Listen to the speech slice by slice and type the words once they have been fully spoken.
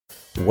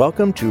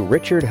Welcome to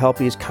Richard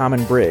Helppie's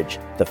Common Bridge,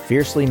 the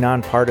fiercely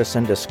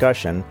nonpartisan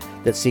discussion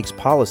that seeks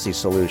policy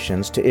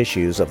solutions to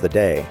issues of the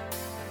day.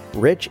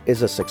 Rich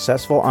is a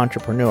successful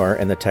entrepreneur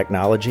in the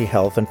technology,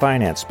 health, and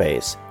finance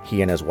space.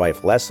 He and his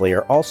wife Leslie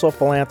are also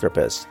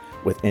philanthropists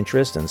with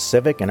interest in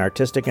civic and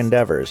artistic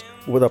endeavors,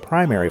 with a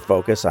primary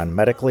focus on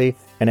medically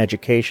and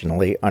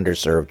educationally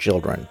underserved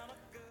children.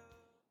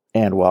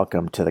 And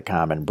welcome to the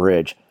Common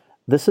Bridge.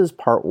 This is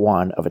part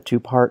one of a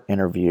two-part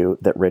interview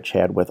that Rich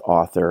had with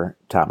author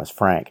Thomas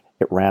Frank.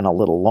 It ran a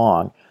little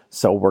long,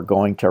 so we're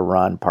going to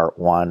run part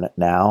one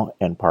now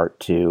and part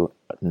two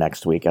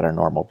next week at our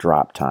normal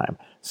drop time.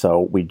 So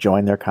we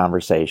join their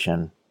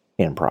conversation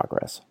in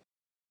progress.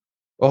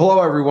 Well,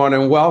 hello, everyone,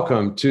 and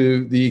welcome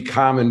to the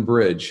Common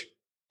Bridge.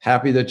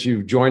 Happy that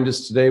you've joined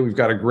us today. We've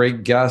got a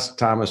great guest,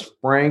 Thomas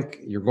Frank.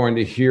 You're going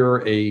to hear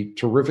a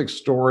terrific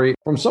story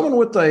from someone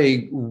with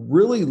a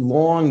really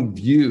long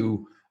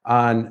view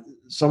on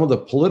some of the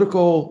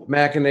political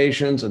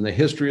machinations and the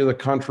history of the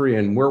country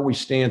and where we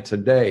stand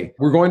today.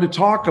 We're going to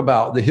talk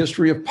about the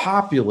history of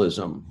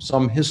populism,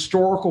 some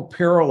historical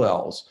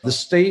parallels, the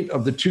state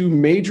of the two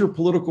major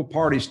political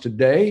parties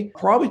today,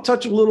 probably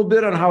touch a little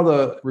bit on how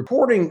the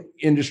reporting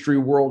industry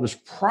world is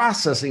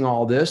processing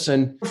all this.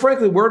 And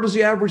frankly, where does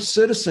the average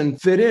citizen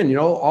fit in? You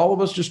know, all of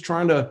us just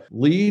trying to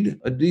lead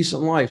a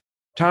decent life.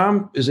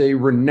 Tom is a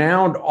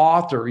renowned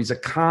author. He's a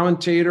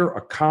commentator, a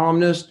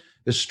columnist,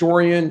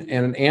 historian,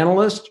 and an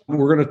analyst.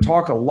 We're going to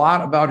talk a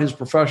lot about his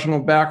professional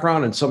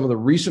background and some of the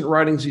recent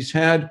writings he's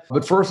had.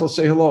 But first, let's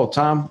say hello.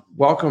 Tom,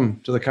 welcome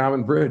to the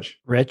Common Bridge.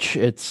 Rich,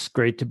 it's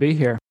great to be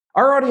here.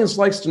 Our audience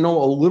likes to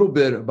know a little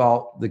bit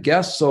about the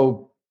guests.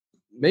 So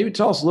maybe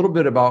tell us a little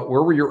bit about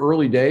where were your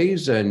early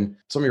days and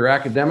some of your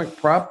academic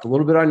prep, a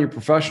little bit on your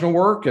professional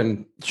work.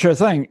 And Sure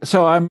thing.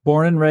 So I'm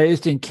born and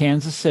raised in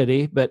Kansas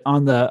City, but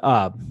on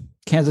the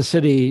Kansas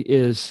City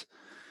is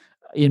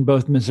in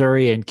both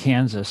Missouri and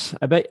Kansas.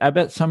 I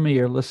bet some of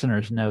your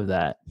listeners know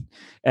that.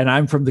 And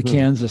I'm from the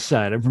Kansas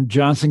side. I'm from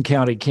Johnson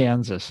County,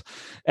 Kansas.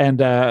 And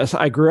so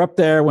I grew up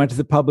there, went to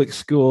the public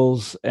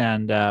schools,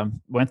 and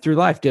went through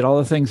life, did all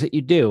the things that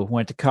you do.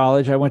 Went to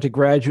college. I went to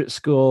graduate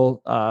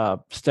school,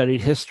 studied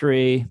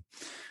history,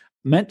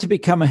 meant to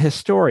become a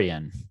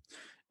historian.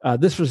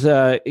 This was,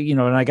 and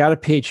I got a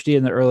PhD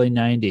in the early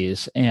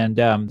 90s, and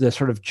the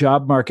sort of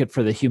job market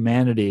for the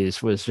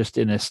humanities was just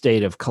in a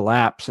state of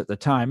collapse at the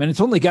time. And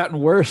it's only gotten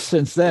worse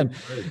since then.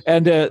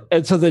 And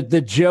so the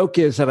joke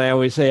is that I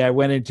always say I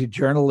went into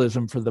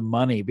journalism for the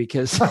money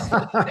because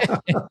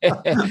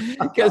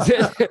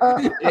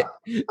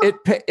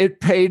it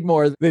paid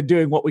more than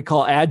doing what we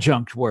call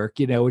adjunct work,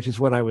 which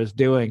is what I was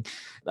doing.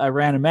 I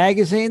ran a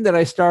magazine that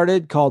I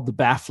started called the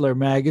Baffler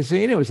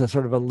Magazine. It was a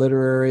sort of a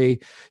literary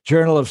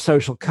journal of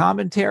social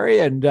commentary.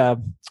 And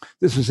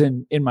this was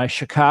in my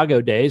Chicago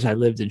days. I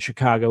lived in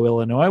Chicago,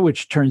 Illinois,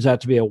 which turns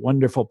out to be a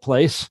wonderful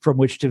place from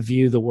which to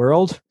view the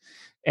world.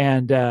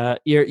 And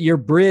your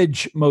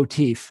bridge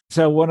motif.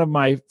 So one of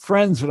my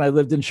friends when I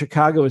lived in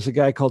Chicago was a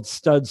guy called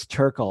Studs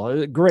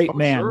Terkel, a great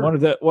man, sure.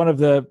 one of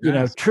the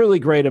yes. Truly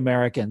great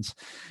Americans.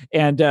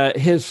 And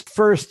his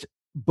first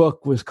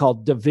book was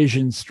called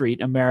Division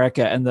Street,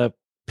 America. And the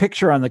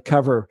picture on the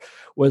cover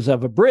was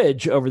of a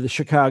bridge over the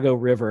Chicago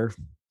River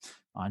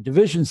on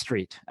Division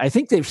Street. I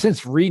think they've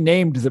since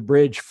renamed the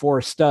bridge for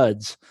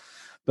Studs,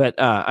 but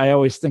I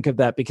always think of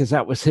that because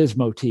that was his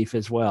motif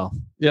as well.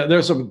 Yeah,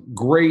 there's some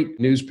great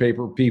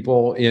newspaper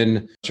people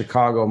in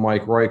Chicago,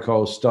 Mike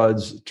Royko,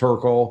 Studs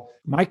Terkel.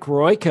 Mike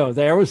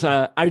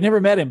Royko, I've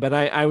never met him, but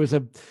I was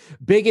a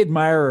big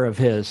admirer of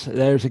his.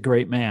 There's a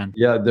great man.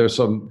 Yeah, there's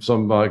some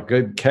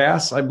good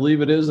Cass, I believe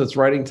it is, that's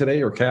writing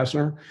today, or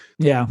Kastner.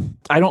 Yeah,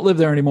 I don't live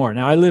there anymore.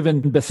 Now I live in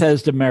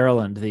Bethesda,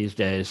 Maryland these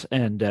days,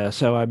 and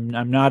so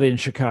I'm not in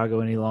Chicago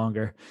any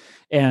longer.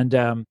 And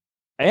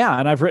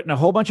and I've written a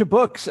whole bunch of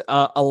books,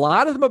 a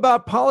lot of them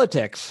about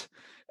politics,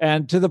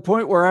 and to the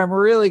point where I'm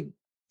really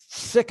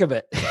sick of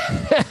it.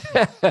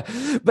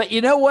 But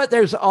you know what?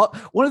 There's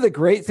one of the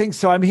great things.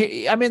 So I'm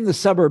in the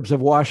suburbs of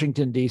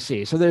Washington,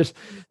 D.C. So there's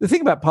the thing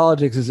about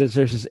politics is that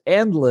there's this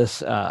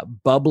endless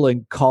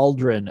bubbling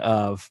cauldron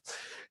of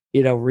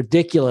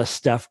ridiculous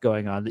stuff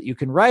going on that you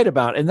can write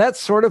about. And that's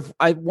sort of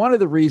one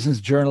of the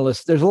reasons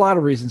there's a lot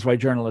of reasons why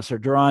journalists are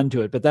drawn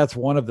to it, but that's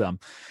one of them.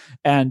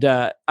 And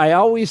I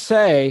always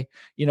say,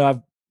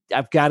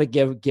 I've got to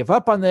give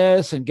up on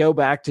this and go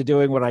back to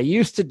doing what I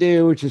used to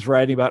do, which is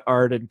writing about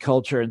art and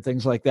culture and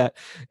things like that.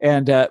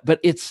 And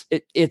but it's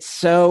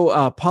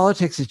so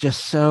politics is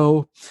just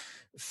so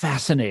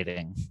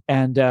fascinating.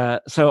 And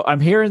so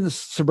I'm here in the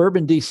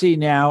suburban DC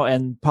now,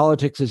 and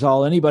politics is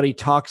all anybody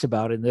talks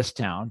about in this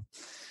town.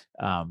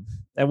 And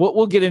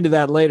we'll get into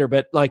that later.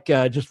 But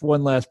just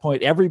one last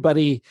point: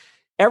 everybody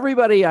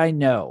I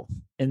know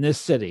in this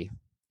city,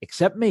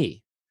 except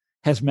me,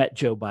 has met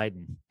Joe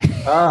Biden.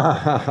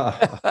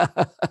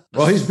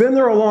 Well, he's been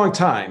there a long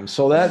time,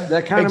 so that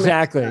kind of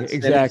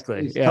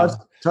exactly. He's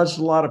touched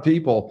a lot of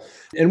people,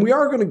 and we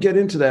are going to get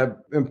into that.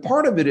 And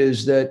part of it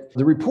is that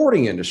the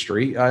reporting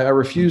industry, I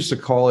refuse to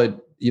call it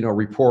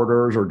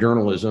reporters or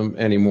journalism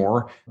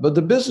anymore, but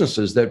the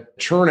businesses that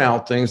churn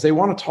out things, they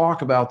want to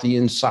talk about the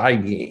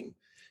inside game.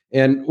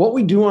 And what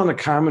we do on the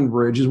Common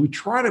Bridge is we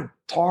try to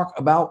talk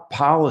about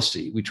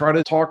policy. We try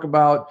to talk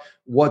about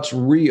what's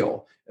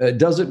real.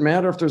 Does it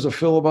matter if there's a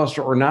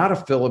filibuster or not a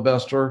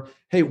filibuster?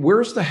 Hey,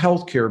 where's the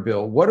healthcare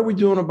bill? What are we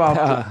doing about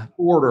the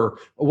border?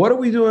 What are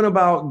we doing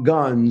about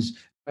guns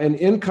and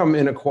income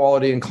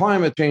inequality and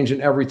climate change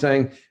and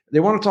everything? They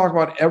want to talk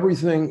about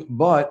everything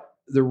but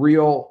the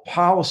real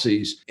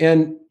policies.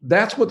 And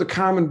that's what the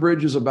Common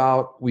Bridge is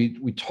about.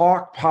 We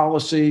talk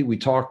policy, we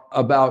talk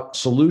about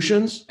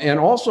solutions. And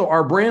also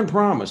our brand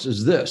promise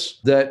is this,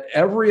 that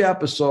every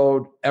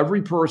episode,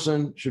 every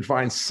person should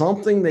find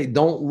something they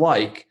don't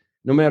like,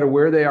 no matter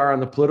where they are on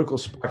the political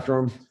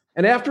spectrum.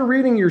 And after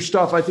reading your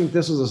stuff, I think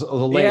this is a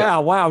layup. Yeah,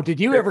 wow. Did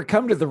you ever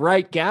come to the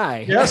right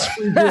guy? Yes,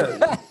 we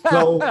did.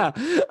 So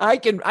I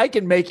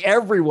can make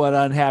everyone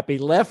unhappy,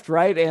 left,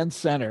 right, and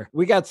center.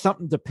 We got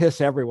something to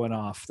piss everyone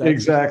off.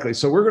 Exactly.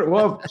 So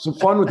we'll have some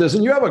fun with this.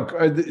 And you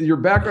have your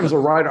background as a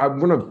writer. I'm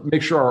going to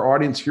make sure our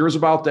audience hears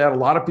about that. A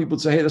lot of people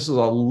say, hey, this is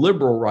a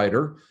liberal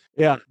writer.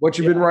 Yeah. What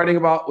you've been writing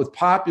about with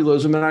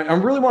populism. And I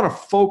really want to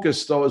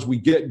focus, though, as we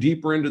get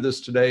deeper into this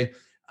today,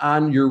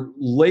 on your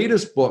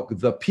latest book,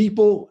 The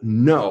People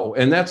Know.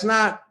 And that's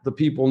not The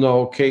People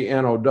Know,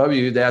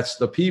 K-N-O-W, that's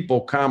The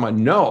People,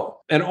 Know.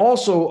 And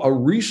also a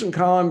recent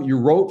column you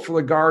wrote for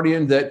The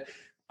Guardian that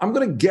I'm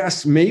going to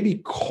guess maybe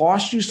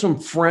cost you some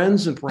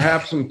friends and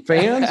perhaps some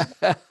fans.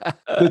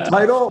 The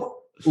title,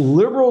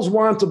 Liberals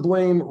Want to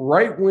Blame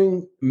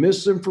Right-Wing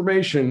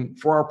Misinformation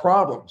for Our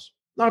Problems.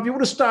 Now, if you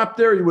would have stopped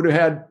there, you would have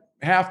had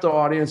half the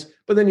audience,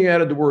 but then you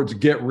added the words,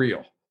 get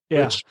real.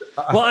 Yeah.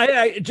 Well,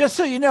 I just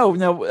so you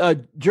know,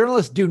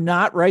 journalists do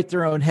not write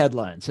their own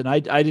headlines, and I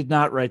did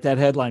not write that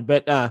headline,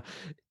 but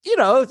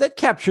that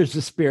captures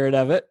the spirit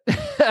of it.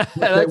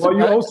 Well,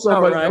 you owe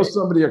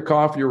somebody a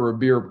coffee or a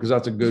beer because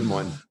that's a good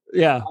one.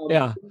 Yeah,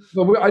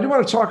 But I do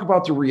want to talk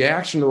about the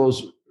reaction to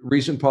those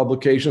recent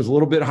publications, a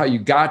little bit how you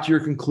got to your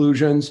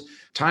conclusions,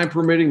 time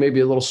permitting, maybe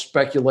a little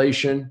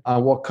speculation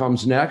on what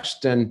comes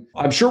next. And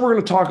I'm sure we're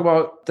going to talk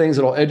about things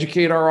that'll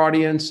educate our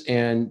audience.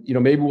 And,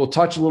 maybe we'll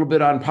touch a little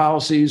bit on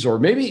policies or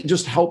maybe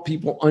just help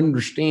people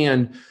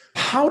understand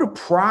how to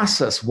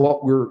process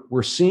what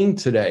we're seeing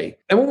today.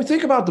 And when we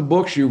think about the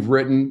books you've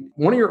written,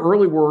 one of your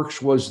early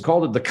works was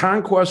called The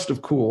Conquest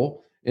of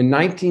Cool in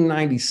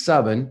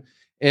 1997.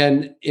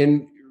 And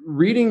in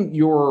reading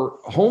your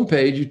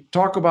homepage, you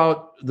talk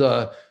about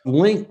the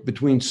link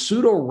between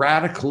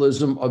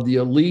pseudo-radicalism of the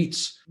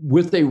elites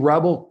with a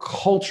rebel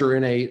culture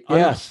in a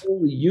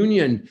unholy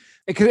union.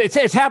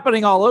 It's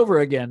happening all over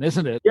again,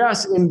 isn't it?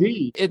 Yes,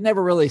 indeed. It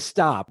never really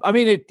stopped. I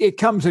mean, it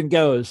comes and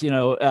goes,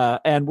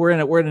 and we're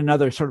in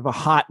another sort of a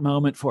hot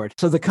moment for it.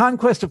 So the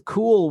Conquest of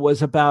Cool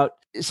was about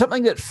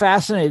something that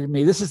fascinated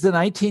me. This is the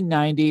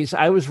 1990s.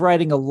 I was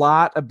writing a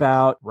lot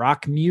about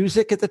rock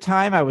music at the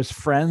time. I was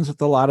friends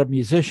with a lot of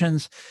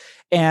musicians.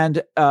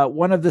 And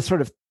one of the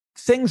sort of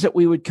things that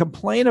we would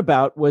complain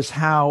about was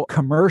how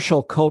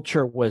commercial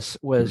culture was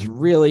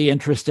really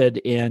interested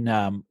in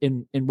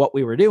what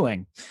we were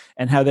doing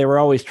and how they were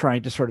always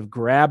trying to sort of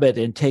grab it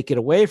and take it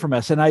away from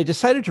us. And I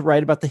decided to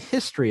write about the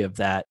history of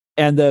that.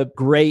 And the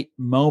great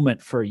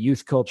moment for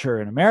youth culture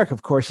in America,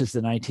 of course, is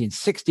the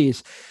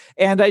 1960s.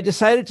 And I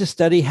decided to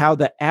study how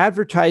the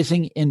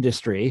advertising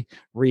industry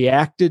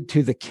reacted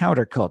to the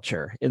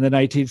counterculture in the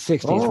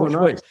 1960s. Oh,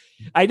 nice.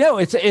 I know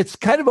it's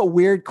kind of a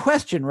weird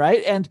question,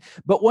 right?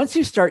 But once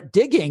you start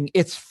digging,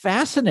 it's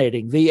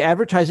fascinating. The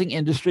advertising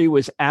industry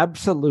was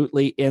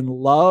absolutely in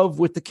love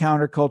with the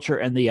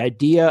counterculture and the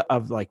idea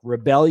of like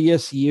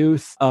rebellious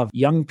youth, of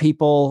young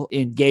people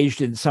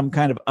engaged in some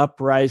kind of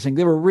uprising.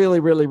 They were really,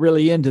 really,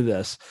 really into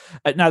this.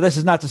 Now, this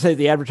is not to say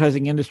the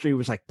advertising industry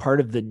was like part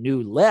of the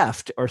new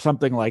left or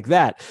something like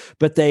that,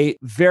 but they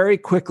very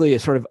quickly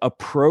sort of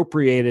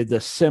appropriated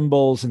the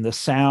symbols and the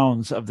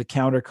sounds of the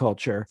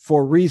counterculture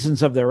for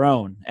reasons of their own.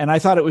 And I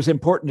thought it was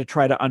important to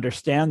try to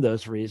understand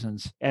those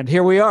reasons. And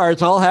here we are.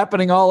 It's all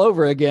happening all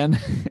over again.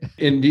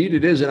 Indeed,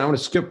 it is. And I want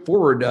to skip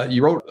forward.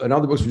 You wrote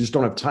another book. We just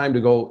don't have time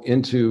to go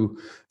into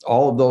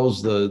all of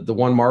those. The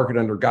One Market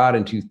Under God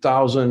in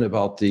 2000,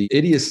 about the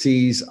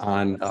idiocies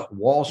on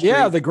Wall Street.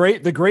 Yeah, the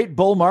great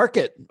bull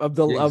market of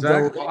the late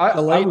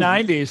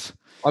 90s.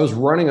 I was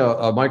running a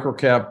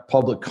microcap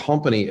public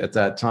company at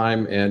that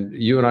time, and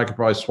you and I could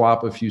probably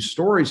swap a few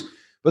stories.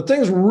 But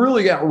things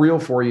really got real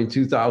for you in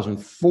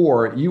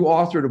 2004. You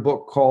authored a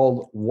book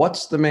called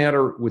What's the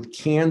Matter with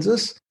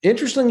Kansas?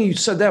 Interestingly, you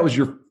said that was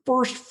your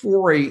first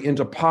foray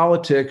into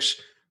politics.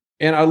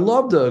 And I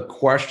love the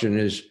question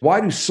is,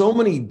 why do so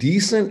many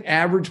decent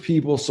average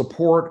people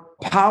support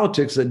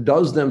politics that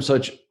does them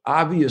such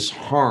obvious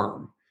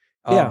harm?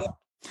 Yeah.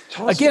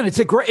 Again, it's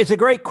a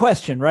great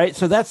question, right?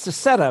 So that's the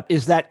setup,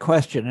 is that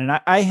question.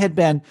 And I had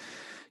been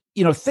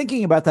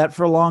thinking about that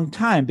for a long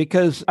time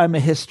because I'm a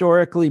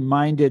historically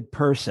minded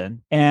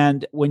person.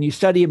 And when you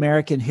study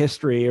American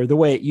history, or the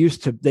way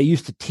they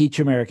used to teach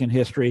American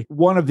history,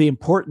 one of the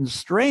important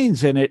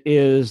strains in it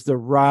is the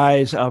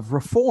rise of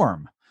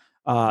reform.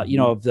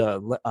 of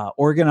the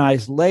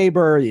organized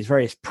labor, these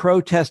various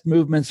protest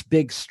movements,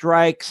 big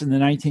strikes in the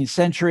 19th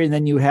century. And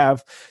then you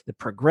have the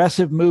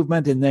progressive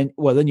movement. And then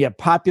you have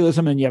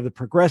populism and you have the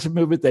progressive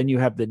movement. Then you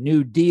have the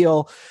New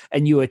Deal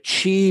and you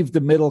achieve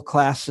the middle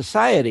class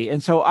society.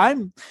 And so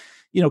I'm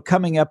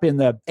coming up in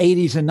the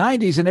 80s and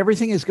 90s, and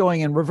everything is going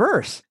in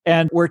reverse.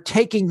 And we're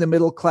taking the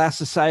middle class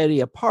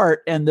society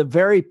apart, and the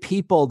very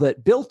people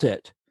that built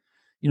it,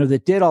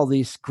 that did all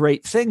these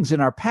great things in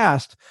our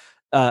past,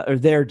 or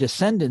their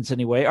descendants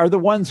anyway, are the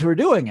ones who are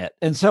doing it.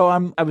 And so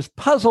I was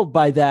puzzled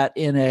by that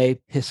in a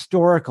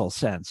historical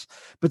sense.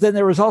 But then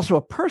there was also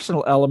a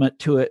personal element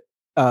to it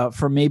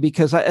for me,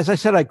 because as I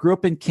said, I grew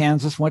up in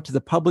Kansas, went to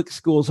the public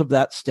schools of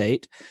that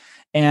state.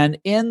 And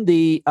in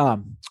the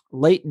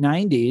late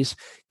 90s,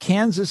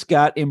 Kansas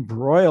got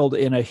embroiled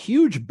in a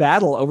huge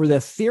battle over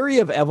the theory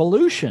of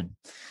evolution.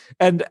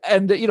 And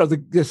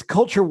this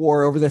culture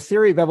war over the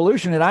theory of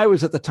evolution. And I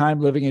was at the time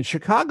living in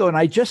Chicago, and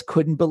I just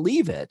couldn't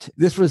believe it.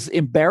 This was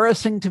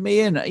embarrassing to me.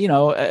 And,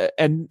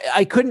 and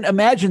I couldn't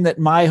imagine that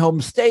my home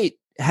state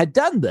had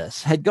done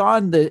this, had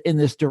gone in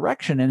this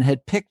direction and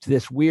had picked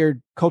this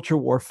weird culture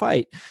war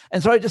fight.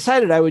 And so I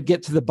decided I would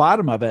get to the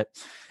bottom of it.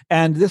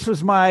 And this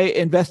was my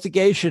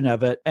investigation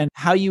of it, and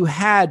how you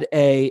had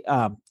a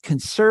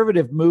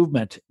conservative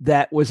movement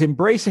that was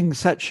embracing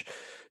such,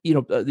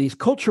 these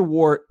culture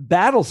war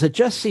battles that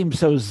just seemed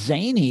so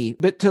zany.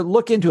 But to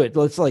look into it,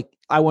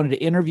 I wanted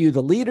to interview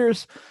the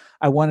leaders.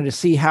 I wanted to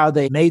see how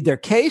they made their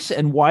case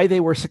and why they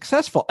were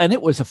successful. And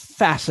it was a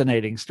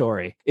fascinating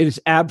story. It is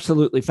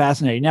absolutely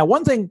fascinating. Now,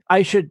 one thing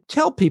I should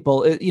tell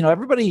people,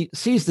 everybody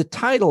sees the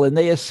title and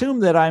they assume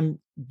that I'm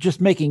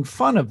just making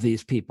fun of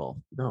these people.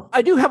 No.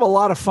 I do have a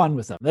lot of fun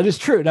with them. That is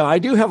true. No, I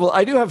do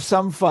have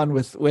some fun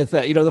with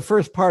the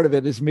first part of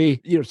it is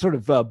me, sort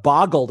of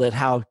boggled at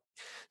how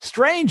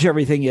strange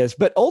everything is.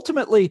 But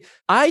ultimately,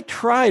 I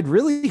tried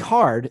really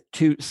hard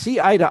to see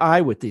eye to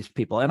eye with these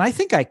people. And I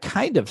think I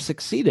kind of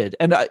succeeded.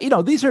 And,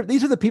 these are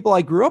the people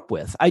I grew up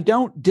with. I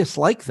don't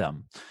dislike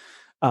them.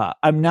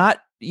 I'm not,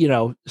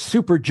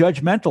 super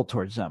judgmental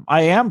towards them.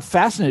 I am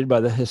fascinated by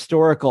the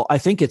historical. I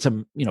think it's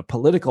a,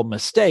 political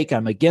mistake.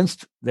 I'm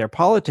against their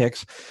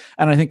politics,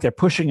 and I think they're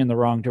pushing in the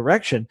wrong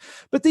direction.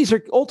 But these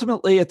are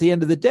ultimately, at the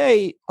end of the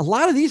day, a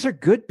lot of these are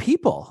good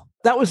people.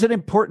 That was an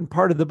important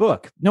part of the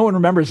book. No one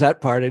remembers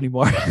that part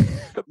anymore.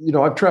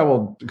 I've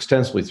traveled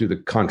extensively through the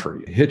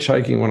country,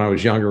 hitchhiking when I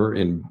was younger,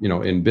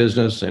 in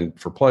business and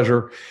for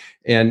pleasure.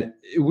 And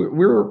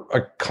we're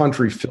a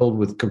country filled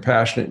with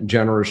compassionate,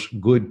 generous,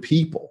 good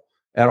people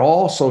at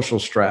all social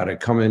strata,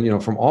 come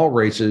in, from all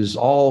races,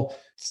 all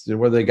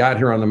whether they got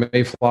here on the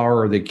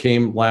Mayflower or they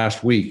came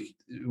last week.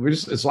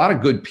 It's a lot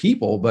of good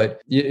people,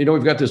 but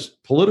we've got this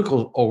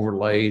political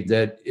overlay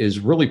that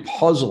is really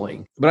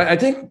puzzling. But I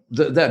think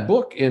that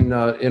book in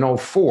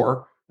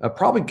 2004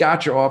 probably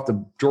got you off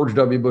the George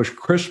W. Bush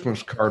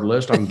Christmas card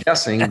list, I'm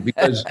guessing,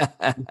 because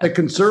the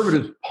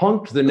conservatives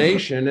punked the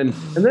nation. And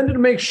then to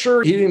make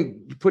sure he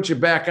didn't put you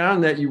back on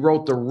that, you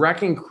wrote The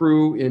Wrecking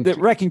Crew. The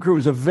Wrecking Crew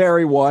is a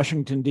very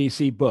Washington,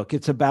 D.C. book.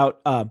 It's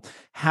about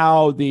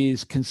how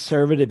these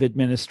conservative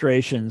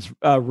administrations,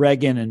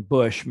 Reagan and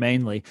Bush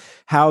mainly,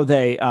 how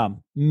they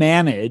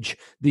manage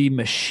the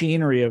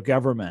machinery of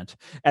government.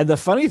 And the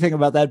funny thing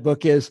about that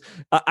book is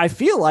I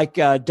feel like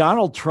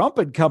Donald Trump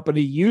and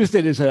company used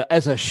it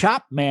as a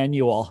shop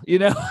manual,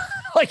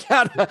 like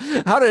how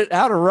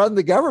to run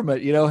the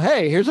government.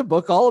 Hey, here's a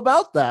book all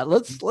about that.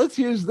 Let's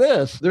use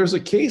this. There's a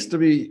case to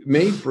be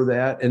made for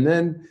that. And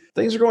then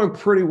things are going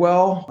pretty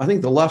well. I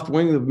think the left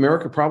wing of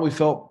America probably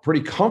felt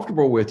pretty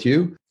comfortable with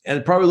you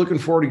and probably looking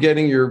forward to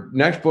getting your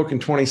next book in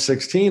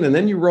 2016. And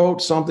then you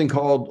wrote something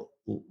called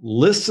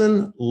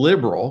Listen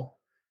Liberal.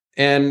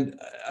 And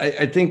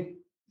I think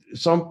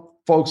some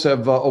folks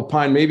have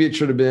opined maybe it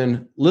should have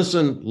been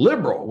Listen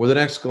Liberal with an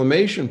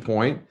exclamation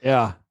point.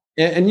 Yeah.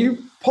 And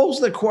you pose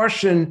the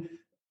question,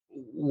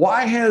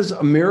 why has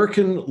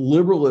American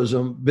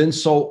liberalism been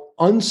so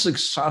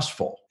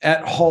unsuccessful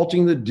at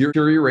halting the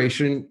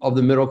deterioration of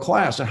the middle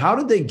class? And how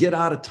did they get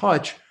out of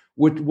touch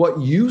with what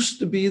used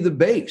to be the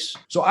base?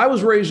 So I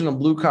was raised in a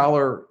blue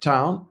collar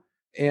town,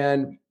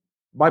 and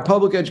my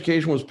public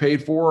education was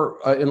paid for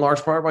in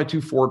large part by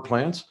 2 Ford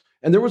plants.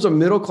 And there was a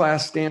middle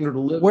class standard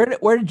of living.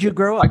 Where did you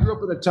grow up? I grew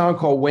up in a town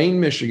called Wayne,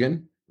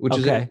 Michigan, which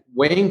is in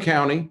Wayne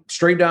County,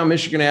 straight down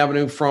Michigan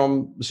Avenue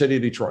from the city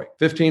of Detroit,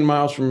 15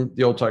 miles from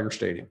the old Tiger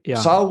Stadium. Yeah.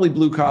 Solidly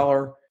blue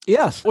collar.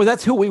 Yes. Well,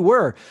 that's who we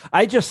were.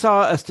 I just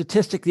saw a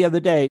statistic the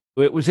other day.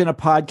 It was in a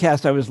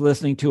podcast I was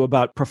listening to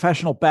about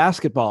professional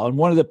basketball. And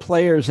one of the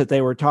players that they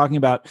were talking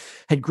about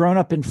had grown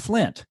up in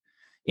Flint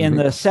in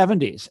the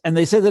 70s. And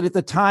they said that at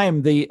the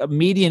time, the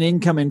median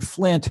income in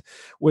Flint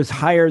was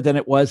higher than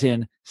it was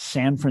in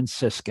San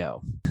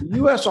Francisco.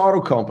 U.S.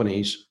 auto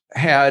companies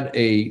had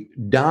a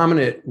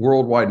dominant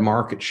worldwide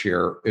market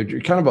share,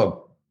 kind of a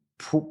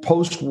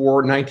post-war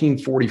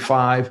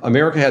 1945.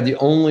 America had the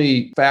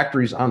only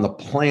factories on the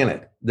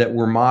planet that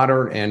were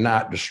modern and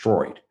not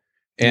destroyed.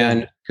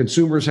 And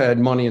consumers had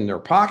money in their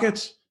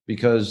pockets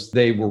because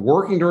they were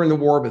working during the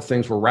war, but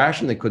things were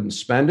rationed. They couldn't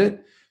spend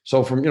it.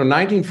 So from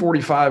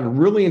 1945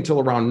 really until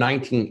around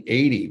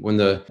 1980, when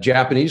the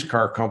Japanese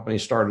car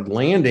companies started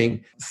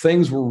landing,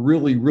 things were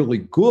really, really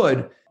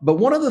good. But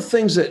one of the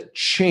things that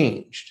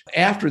changed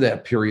after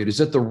that period is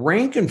that the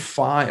rank and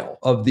file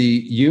of the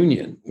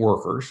union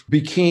workers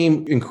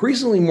became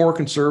increasingly more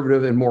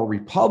conservative and more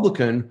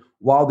Republican,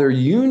 while their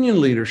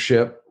union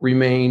leadership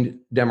remained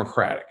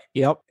Democratic.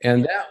 Yep.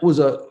 And that was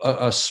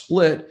a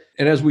split.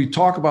 And as we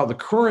talk about the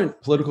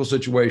current political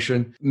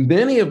situation,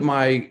 many of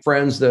my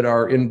friends that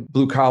are in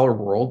blue collar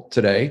world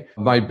today,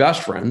 my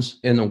best friends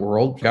in the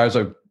world, guys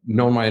I've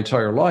known my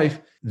entire life,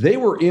 they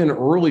were in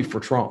early for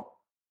Trump.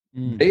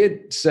 They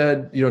had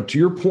said, to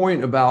your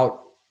point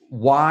about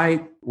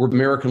why were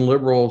American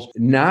liberals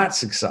not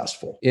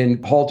successful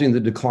in halting the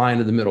decline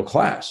of the middle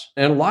class?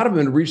 And a lot of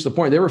them had reached the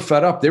point they were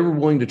fed up. They were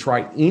willing to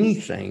try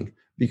anything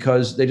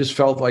because they just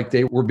felt like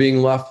they were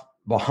being left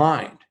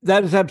behind.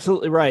 That is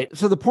absolutely right.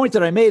 So the point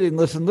that I made in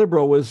Listen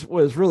Liberal was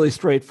really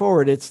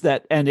straightforward. It's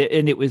that, and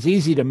it was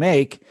easy to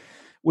make,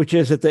 which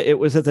is that it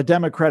was at the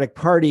Democratic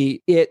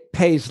Party. It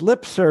pays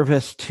lip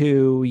service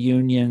to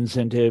unions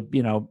and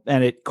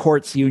and it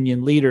courts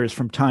union leaders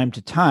from time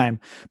to time.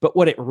 But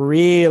what it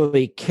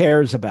really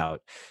cares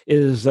about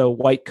is the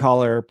white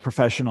collar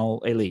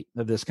professional elite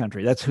of this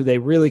country. That's who they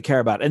really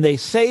care about. And they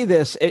say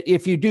this,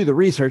 if you do the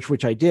research,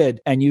 which I did,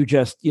 and you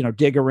just,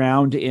 dig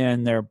around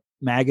in their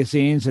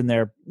magazines and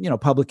their,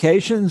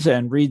 publications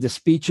and read the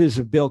speeches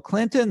of Bill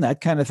Clinton, that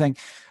kind of thing.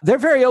 They're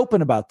very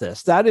open about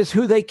this. That is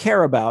who they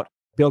care about.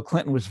 Bill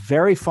Clinton was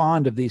very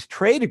fond of these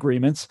trade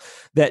agreements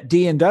that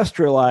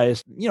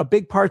deindustrialized,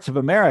 big parts of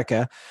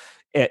America,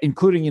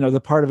 including, the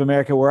part of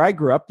America where I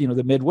grew up,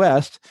 the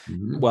Midwest,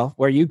 well,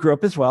 where you grew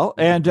up as well.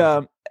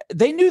 And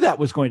they knew that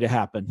was going to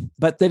happen,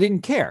 but they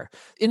didn't care.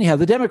 Anyhow,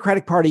 the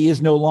Democratic Party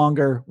is no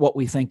longer what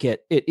we think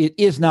it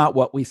is not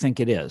what we think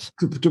it is.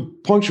 To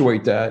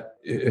punctuate that,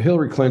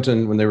 Hillary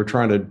Clinton, when they were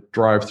trying to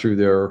drive through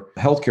their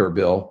healthcare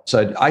bill,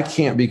 said, I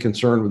can't be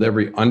concerned with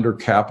every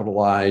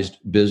undercapitalized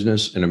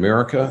business in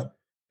America.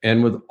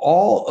 And with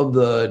all of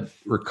the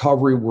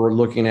recovery we're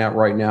looking at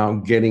right now,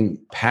 getting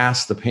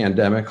past the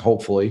pandemic,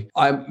 hopefully,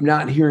 I'm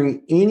not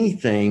hearing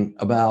anything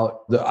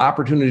about the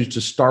opportunities to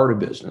start a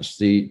business,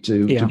 to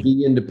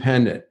be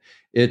independent.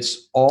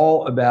 It's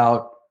all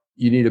about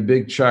you need a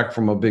big check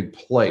from a big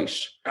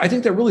place. I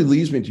think that really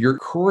leads me to your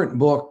current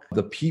book,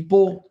 The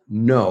People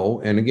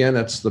Know. And again,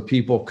 that's the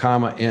people,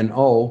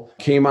 N-O,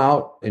 came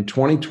out in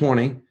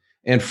 2020.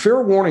 And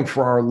fair warning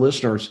for our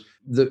listeners,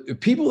 the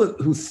people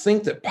who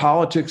think that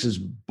politics is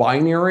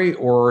binary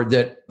or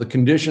that the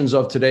conditions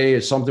of today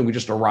is something we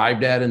just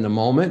arrived at in the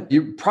moment,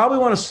 you probably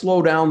want to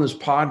slow down this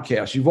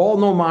podcast. You've all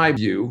know my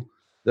view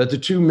that the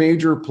two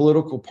major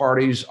political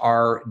parties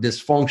are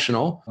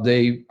dysfunctional.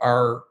 They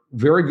are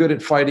very good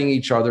at fighting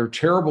each other,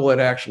 terrible at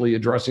actually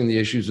addressing the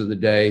issues of the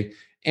day,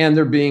 and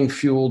they're being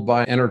fueled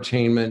by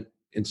entertainment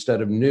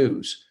instead of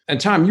news. And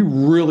Tom, you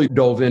really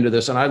dove into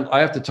this. And I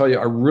have to tell you,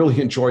 I really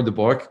enjoyed the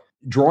book,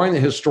 drawing the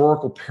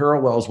historical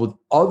parallels with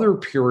other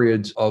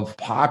periods of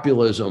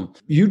populism.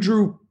 You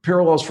drew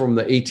parallels from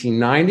the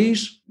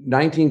 1890s,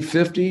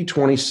 1950,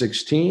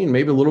 2016,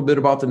 maybe a little bit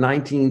about the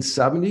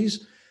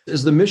 1970s.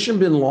 Has the mission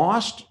been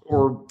lost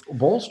or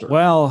bolstered?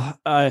 Well,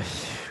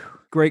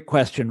 great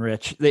question,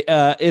 Rich.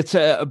 It's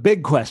a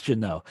big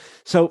question, though.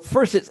 So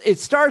first, it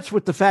starts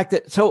with the fact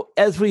that, so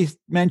as we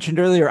mentioned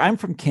earlier, I'm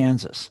from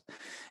Kansas,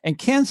 and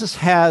Kansas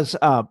has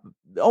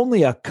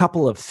only a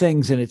couple of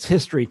things in its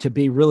history to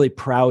be really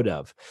proud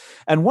of.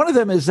 And one of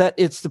them is that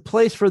it's the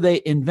place where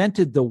they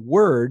invented the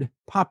word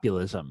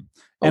populism.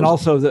 And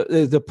also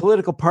the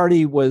political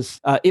party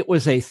was, it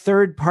was a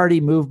third party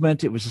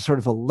movement. It was a sort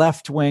of a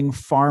left-wing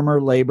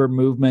farmer labor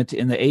movement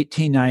in the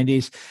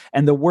 1890s.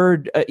 And the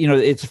word,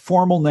 its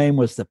formal name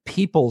was the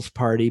People's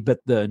Party,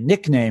 but the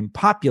nickname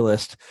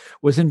populist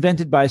was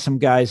invented by some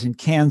guys in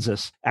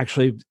Kansas,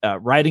 actually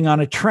riding on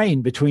a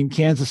train between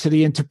Kansas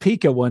City and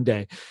Topeka one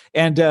day.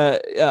 And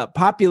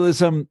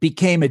populism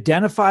became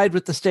identified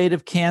with the state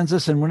of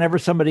Kansas. And whenever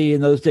somebody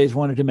in those days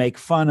wanted to make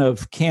fun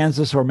of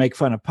Kansas or make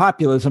fun of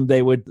populism,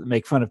 they would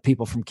make fun of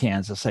people from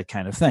Kansas, that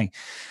kind of thing.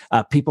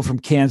 People from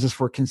Kansas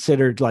were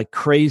considered like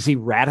crazy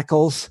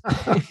radicals,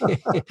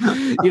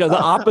 the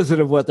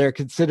opposite of what they're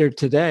considered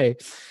today.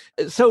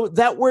 So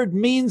that word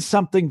means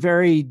something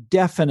very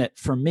definite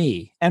for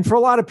me. And for a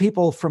lot of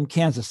people from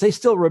Kansas, they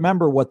still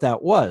remember what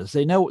that was.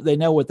 They know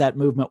what that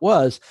movement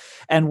was.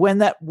 And when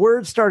that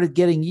word started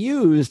getting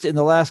used in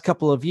the last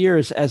couple of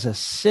years as a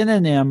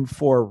synonym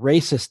for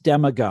racist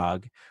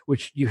demagogue,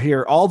 which you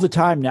hear all the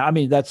time now, I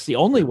mean, that's the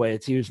only way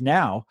it's used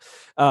now,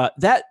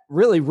 that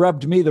really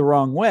rubbed me the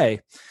wrong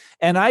way.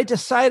 And I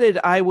decided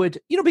I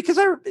would, because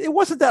it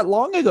wasn't that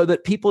long ago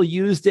that people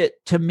used it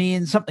to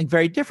mean something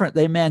very different.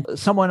 They meant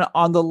someone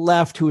on the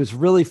left who is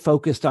really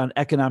focused on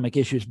economic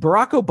issues.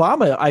 Barack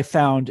Obama, I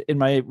found in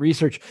my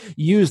research,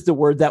 used the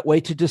word that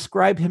way to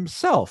describe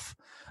himself.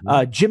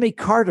 Jimmy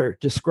Carter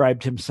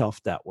described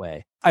himself that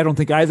way. I don't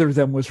think either of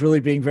them was really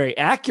being very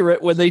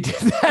accurate when they did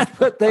that,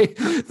 but they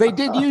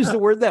did use the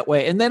word that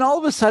way. And then all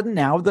of a sudden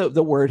now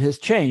the word has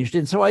changed.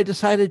 And so I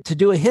decided to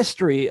do a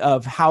history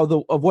of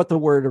of what the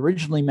word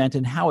originally meant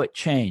and how it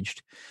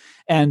changed.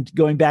 And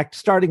going back,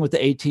 starting with the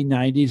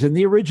 1890s and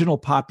the original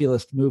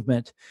populist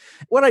movement,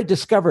 what I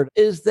discovered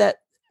is that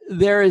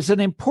there is an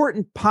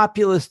important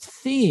populist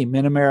theme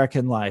in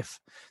American life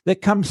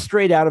that comes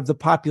straight out of the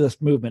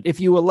populist movement. If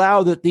you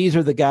allow that these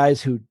are the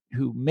guys who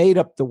made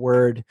up the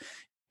word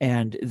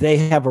and they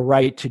have a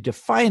right to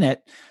define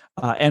it,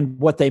 and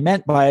what they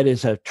meant by it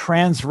is a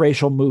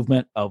transracial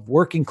movement of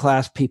working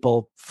class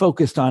people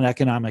focused on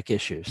economic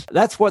issues.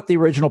 That's what the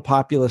original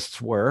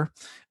populists were.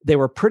 They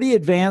were pretty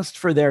advanced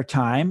for their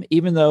time,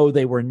 even though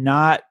they were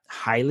not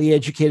highly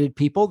educated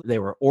people. They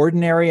were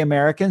ordinary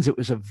Americans. It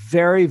was a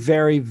very,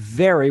 very,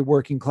 very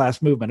working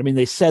class movement. I mean,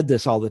 they said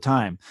this all the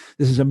time.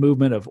 This is a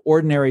movement of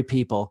ordinary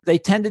people. They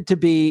tended to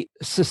be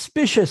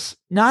suspicious,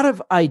 not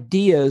of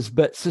ideas,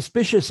 but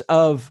suspicious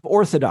of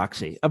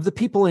orthodoxy, of the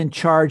people in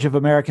charge of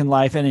American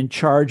life and in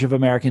charge of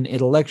American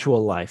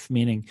intellectual life,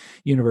 meaning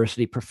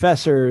university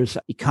professors,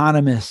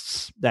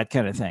 economists, that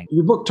kind of thing.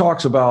 Your book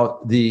talks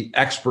about the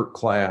expert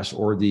class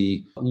or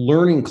the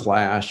learning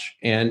class,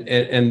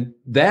 and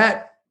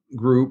that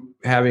group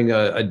having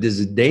a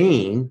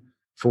disdain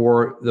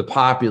for the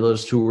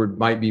populists who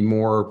might be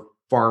more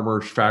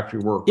farmers, factory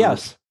workers,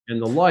 yes,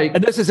 and the like.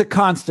 And this is a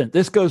constant.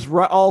 This goes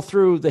all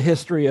through the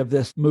history of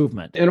this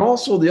movement. And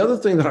also the other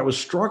thing that I was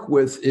struck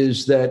with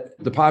is that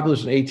the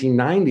populists in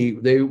 1890,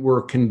 they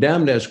were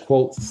condemned as,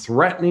 quote,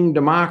 threatening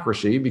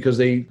democracy because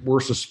they were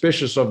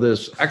suspicious of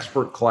this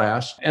expert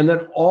class, and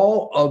that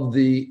all of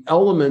the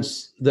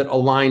elements that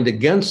aligned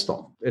against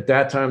them, at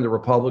that time, the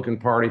Republican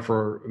Party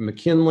for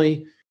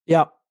McKinley,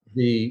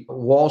 the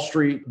Wall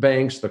Street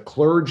banks, the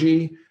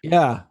clergy,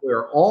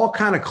 they're all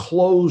kind of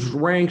closed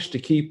ranks to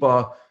keep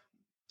an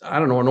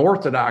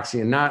orthodoxy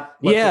and not.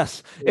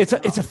 Yes, it's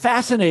a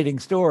fascinating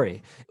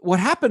story. What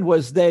happened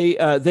was they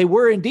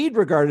were indeed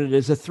regarded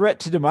as a threat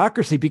to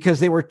democracy because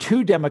they were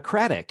too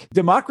democratic.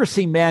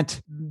 Democracy meant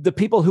the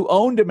people who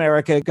owned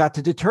America got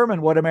to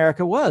determine what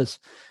America was.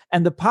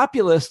 And the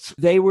populists,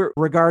 they were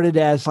regarded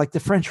as like the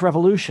French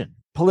Revolution.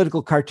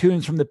 Political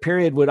cartoons from the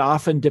period would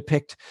often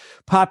depict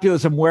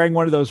populism wearing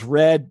one of those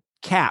red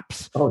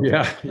caps. Oh,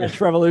 yeah.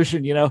 French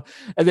Revolution, and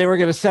they were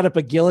going to set up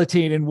a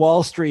guillotine in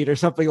Wall Street or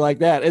something like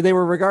that. And they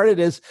were regarded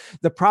as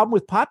the problem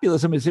with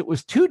populism is it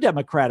was too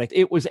democratic.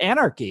 It was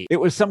anarchy.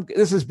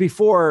 This is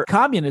before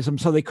communism,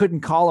 so they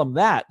couldn't call them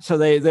that. So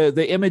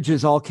the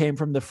images all came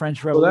from the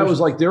French Revolution. Well, that was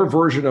like their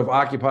version of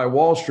Occupy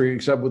Wall Street,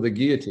 except with a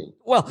guillotine.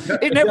 Well,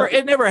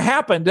 it never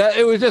happened.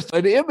 It was just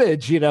an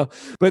image,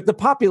 but the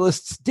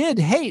populists did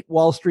hate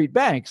Wall Street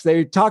banks.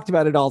 They talked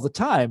about it all the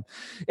time.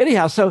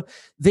 Anyhow,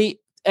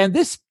 and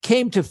this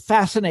came to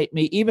fascinate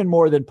me even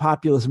more than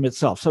populism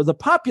itself. So the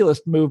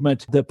populist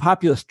movement, the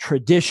populist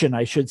tradition,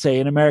 I should say,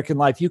 in American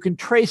life, you can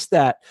trace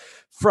that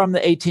from the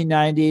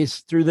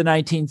 1890s through the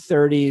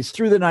 1930s,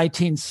 through the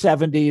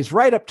 1970s,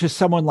 right up to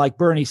someone like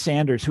Bernie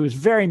Sanders, who is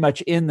very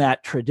much in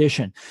that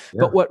tradition.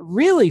 Yeah. But what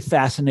really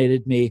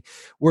fascinated me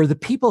were the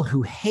people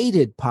who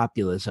hated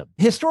populism.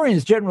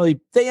 Historians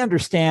generally, they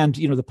understand,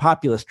 the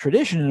populist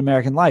tradition in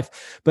American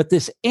life, but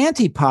this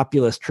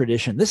anti-populist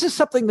tradition, this is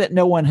something that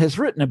no one has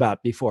written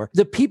about before.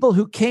 The people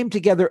who came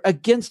together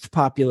against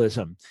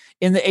populism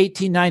in the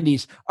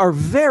 1890s are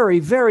very,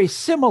 very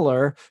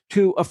similar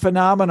to a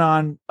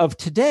phenomenon of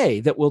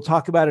today that we'll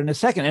talk about in a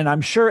second. And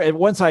I'm sure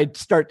once I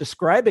start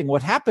describing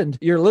what happened,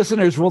 your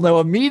listeners will know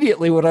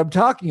immediately what I'm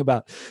talking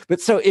about. But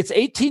so it's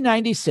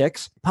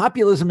 1896.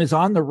 Populism is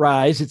on the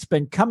rise. It's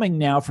been coming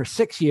now for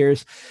 6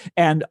 years.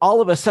 And all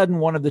of a sudden,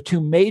 one of the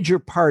two major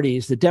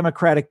parties, the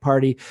Democratic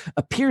Party,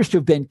 appears to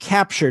have been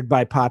captured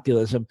by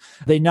populism.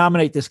 They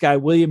nominate this guy,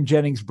 William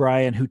Jennings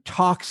Bryan, who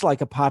talks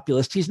like a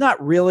populist. He's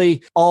not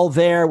really all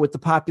there with the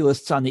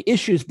populists on the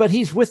issues, but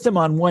he's with them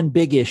on one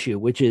big issue,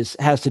 which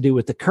has to do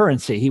with the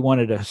currency. He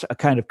wanted a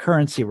kind of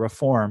currency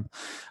reform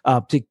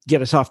to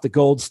get us off the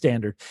gold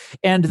standard.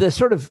 And the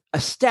sort of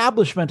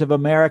establishment of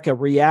America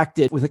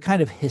reacted with a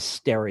kind of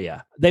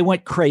hysteria. They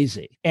went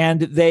crazy and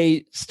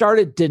they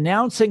started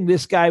denouncing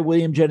this guy,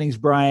 William Jennings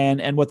Bryan,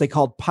 and what they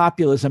called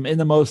populism in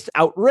the most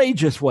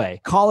outrageous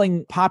way,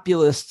 calling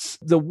populists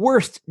the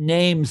worst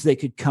names they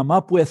could come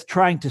up with,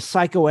 trying to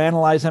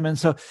psychoanalyze them. And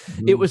so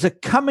it was a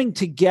coming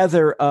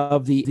together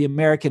of the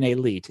American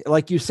elite.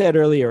 Like you said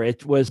earlier,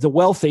 it was the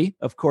wealthy,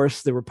 of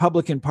course, the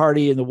Republican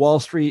Party and the Wall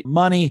Street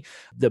money,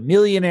 the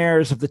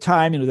millionaires of the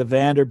time, the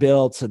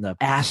Vanderbilts and the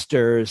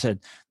Astors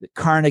and the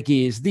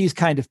Carnegies, these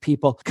kind of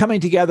people coming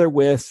together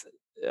with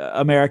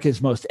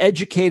America's most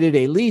educated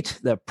elite,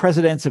 the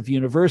presidents of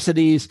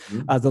universities,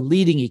 the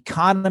leading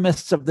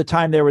economists of the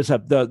time. There was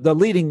the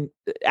leading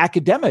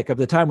academic of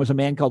the time was a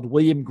man called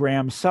William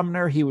Graham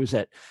Sumner. He was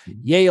at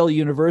Yale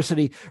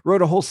University,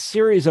 wrote a whole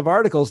series of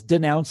articles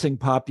denouncing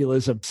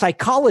populism.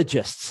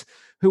 Psychologists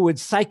who would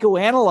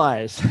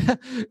psychoanalyze.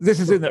 This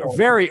is in the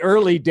very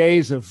early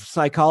days of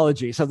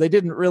psychology, so they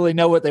didn't really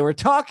know what they were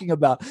talking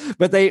about,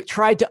 but they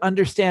tried to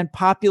understand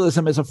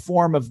populism as a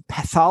form of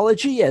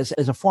pathology, as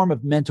a form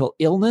of mental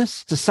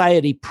illness.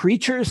 Society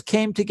preachers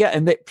came together,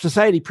 and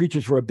society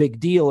preachers were a big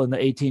deal in the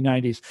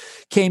 1890s,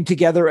 came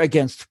together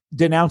against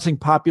denouncing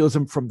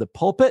populism from the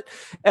pulpit.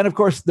 And of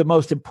course, the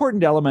most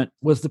important element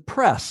was the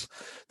press.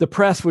 The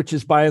press, which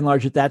is by and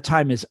large at that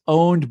time is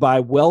owned by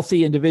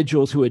wealthy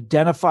individuals who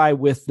identify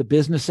with the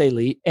business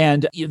elite,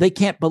 and they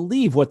can't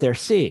believe what they're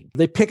seeing.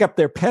 They pick up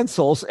their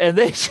pencils and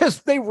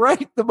they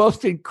write the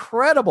most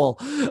incredible,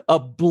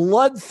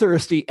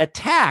 bloodthirsty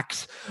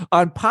attacks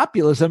on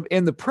populism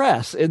in the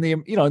press, in the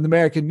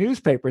American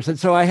newspapers. And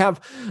so I have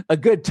a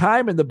good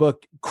time in the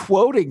book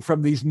quoting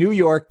from these New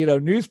York,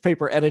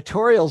 newspaper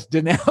editorials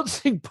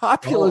denouncing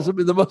populism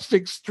in the most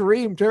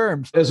extreme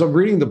terms. As I'm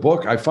reading the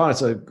book, I found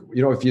it's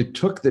if you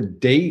took the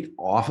date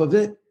off of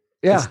it,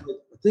 yeah.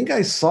 I think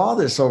I saw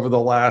this over the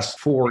last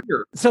 4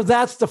 years. So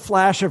that's the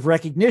flash of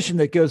recognition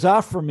that goes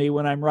off for me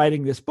when I'm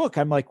writing this book.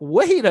 I'm like,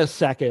 wait a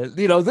second,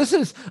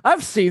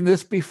 I've seen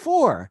this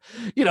before.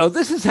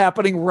 This is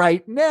happening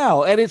right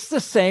now. And it's the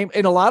same,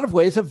 in a lot of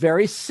ways, a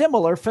very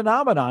similar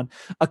phenomenon,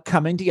 a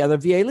coming together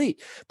of the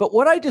elite. But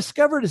what I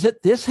discovered is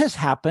that this has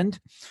happened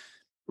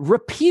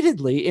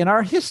repeatedly in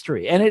our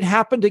history. And it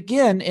happened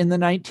again in the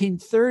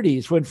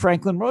 1930s when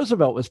Franklin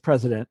Roosevelt was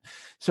president.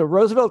 So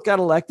Roosevelt got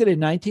elected in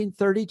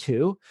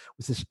 1932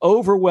 with this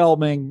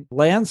overwhelming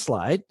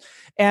landslide.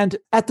 And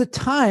at the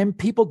time,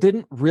 people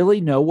didn't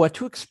really know what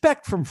to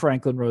expect from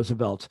Franklin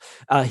Roosevelt.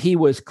 He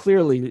was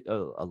clearly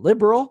a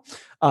liberal.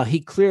 He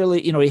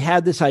clearly, he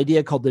had this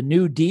idea called the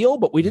New Deal,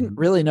 but we didn't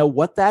really know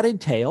what that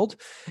entailed.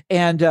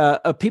 And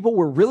people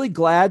were really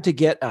glad to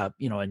get, a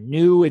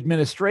new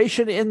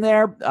administration in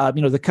there.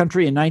 The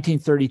country in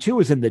 1932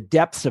 was in the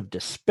depths of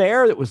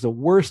despair. It was the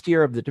worst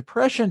year of the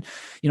Depression.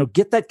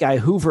 Get that guy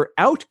Hoover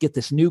out, get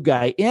this new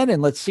guy in,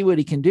 and let's see what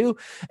he can do.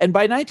 And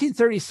by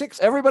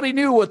 1936, everybody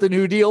knew what the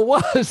New Deal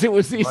was. It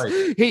was these.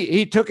 Right.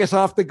 He took us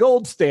off the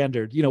gold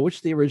standard,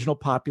 which the original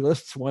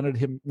populists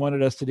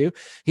wanted us to do.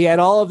 He had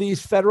all of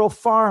these federal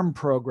farm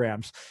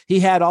programs. He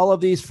had all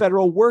of these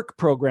federal work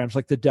programs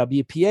like the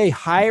WPA,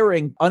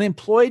 hiring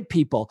unemployed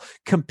people,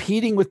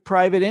 competing with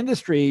private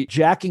industry,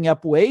 jacking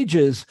up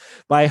wages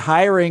by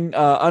hiring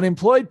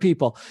unemployed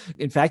people.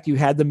 In fact, you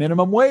had the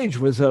minimum wage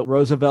was a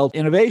Roosevelt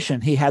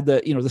innovation. He had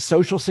the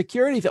Social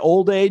Security, the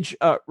old age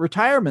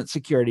retirement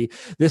security.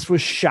 This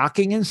was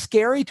shocking and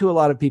scary to a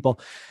lot of people.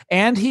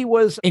 And he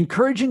was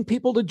encouraging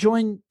people to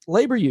join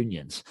labor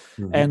unions.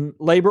 Mm-hmm. And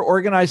labor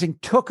organizing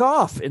took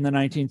off in the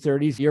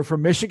 1930s. You're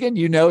from Michigan,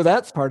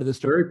 that's part of the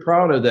story. Very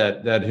proud of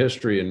that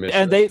history in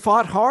Michigan. And they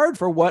fought hard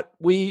for what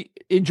we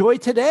enjoy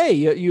today.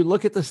 You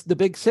look at the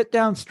big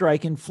sit-down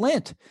strike in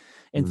Flint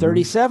in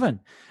 37.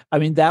 I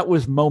mean, that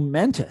was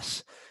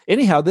momentous.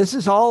 Anyhow, this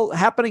is all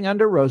happening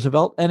under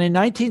Roosevelt. And in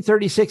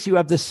 1936, you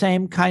have the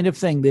same kind of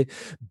thing. The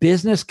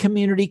business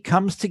community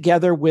comes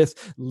together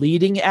with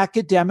leading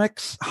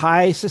academics,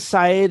 high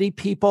society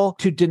people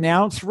to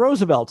denounce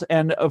Roosevelt.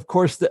 And of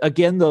course,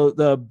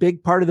 the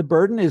big part of the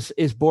burden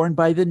is borne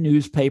by the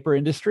newspaper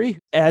industry.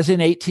 As in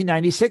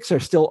 1896, they're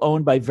still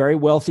owned by very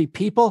wealthy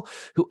people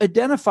who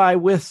identify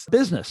with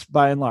business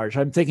by and large.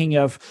 I'm thinking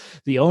of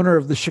the owner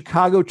of the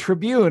Chicago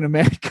Tribune, a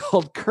man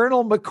called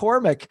Colonel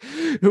McCormick,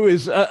 who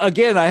is,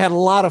 again, I had a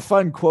lot of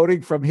fun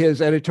quoting from his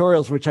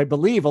editorials, which I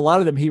believe a lot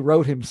of them he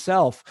wrote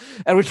himself,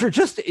 and which were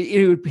just,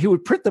 he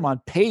would print them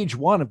on page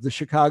 1 of the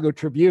Chicago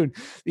Tribune,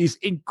 these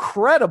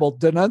incredible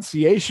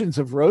denunciations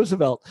of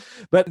Roosevelt.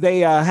 But they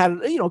had,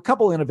 a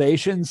couple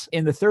innovations.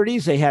 In the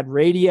 30s, they had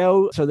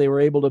radio, so they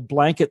were able to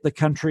blanket the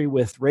country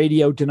with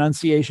radio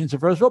denunciations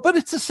of Roosevelt. But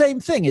it's the same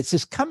thing. It's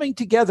this coming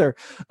together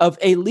of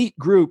elite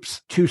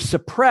groups to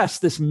suppress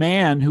this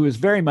man who is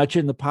very much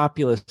in the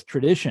populist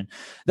tradition.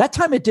 That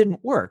time it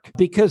didn't work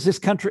because this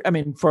country,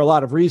 for a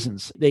lot of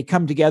reasons, they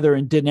come together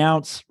and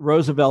denounce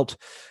Roosevelt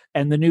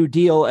and the New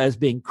Deal as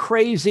being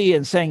crazy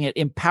and saying it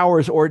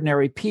empowers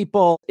ordinary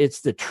people.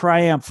 It's the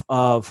triumph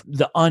of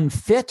the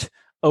unfit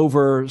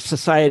over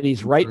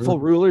society's rightful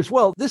rulers.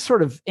 Well, this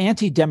sort of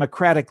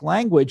anti-democratic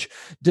language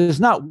does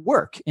not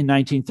work in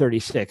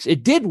 1936.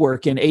 It did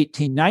work in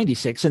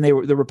 1896, and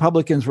the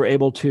Republicans were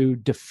able to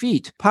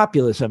defeat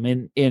populism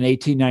in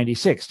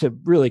 1896 to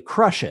really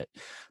crush it.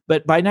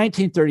 But by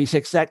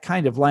 1936, that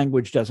kind of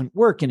language doesn't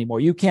work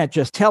anymore. You can't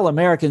just tell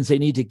Americans they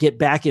need to get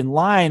back in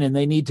line and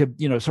they need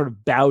to, sort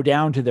of bow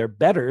down to their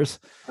betters,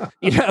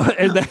 and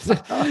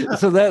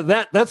so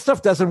that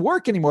stuff doesn't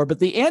work anymore. But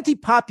the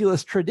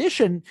anti-populist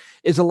tradition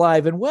is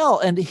alive and well.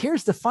 And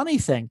here's the funny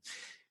thing.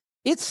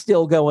 It's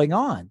still going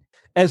on.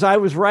 As I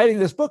was writing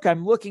this book,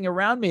 I'm looking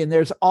around me and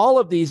there's all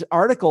of these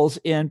articles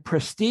in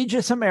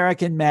prestigious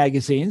American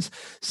magazines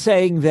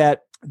saying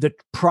that The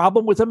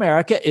problem with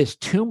America is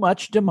too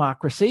much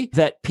democracy,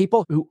 that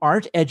people who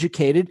aren't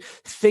educated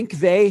think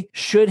they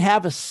should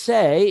have a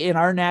say in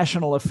our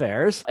national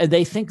affairs, and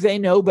they think they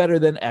know better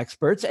than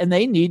experts, and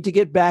they need to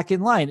get back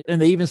in line.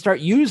 And they even start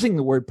using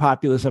the word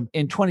populism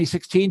in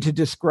 2016 to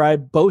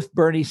describe both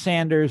Bernie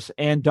Sanders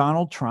and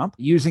Donald Trump,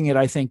 using it,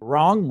 I think,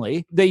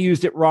 wrongly. They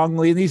used it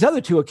wrongly in these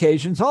other two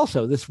occasions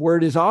also. This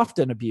word is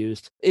often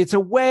abused. It's a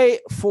way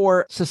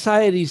for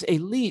society's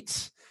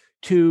elites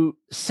to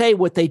say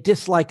what they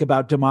dislike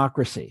about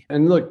democracy.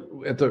 And look,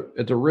 at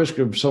the risk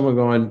of someone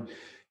going,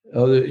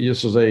 oh,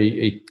 this is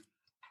a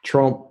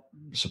Trump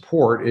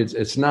support,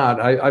 it's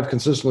not. I've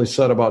consistently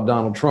said about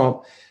Donald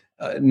Trump,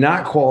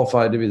 not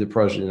qualified to be the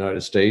president of the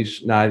United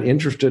States, not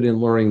interested in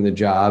learning the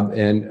job,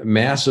 and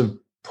massive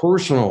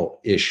personal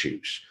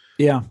issues.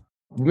 Yeah.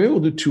 Maybe we'll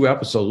do 2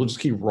 episodes. We'll just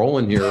keep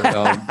rolling here.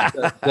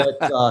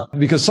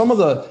 Because some of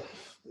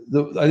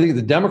I think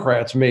the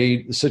Democrats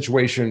made the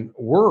situation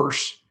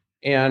worse.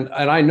 And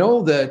I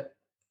know that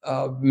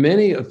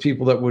many of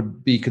people that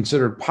would be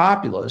considered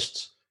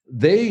populists,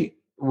 they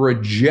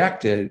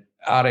rejected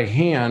out of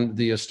hand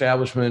the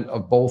establishment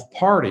of both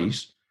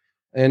parties.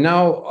 And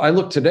now I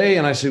look today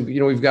and I say,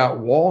 we've got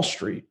Wall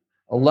Street,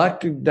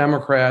 elected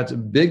Democrats,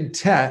 big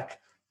tech,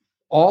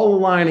 all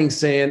aligning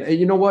saying, hey,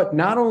 you know what?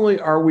 Not only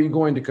are we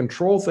going to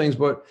control things,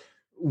 but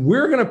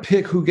we're going to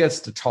pick who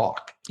gets to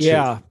talk.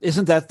 Yeah.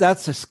 Isn't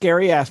that's a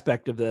scary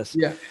aspect of this?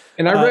 Yeah.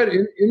 And I read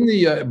in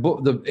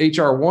the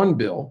HR 1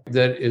 bill,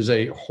 that is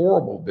a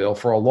horrible bill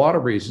for a lot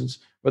of reasons,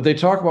 but they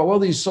talk about, well,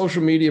 these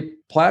social media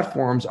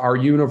platforms are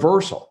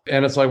universal.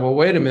 And it's like, well,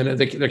 wait a minute,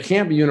 they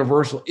can't be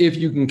universal if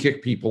you can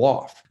kick people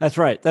off. That's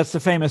right. That's the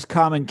famous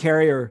common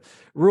carrier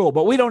rule,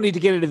 but we don't need to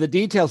get into the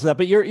details of that.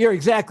 But you're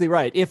exactly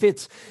right. If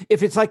it's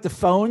like the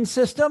phone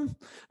system,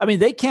 I mean,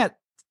 they can't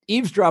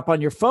eavesdrop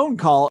on your phone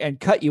call and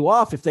cut you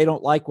off if they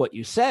don't like what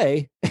you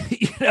say.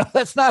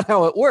 That's not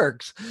how it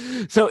works.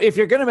 So if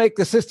you're going to make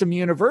the system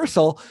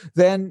universal,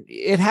 then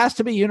it has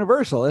to be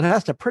universal. It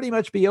has to pretty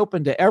much be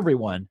open to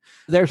everyone.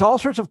 There's all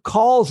sorts of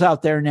calls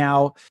out there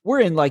now. We're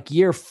in like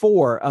year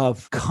 4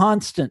 of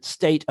constant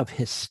state of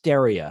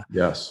hysteria.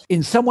 Yes.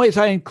 In some ways,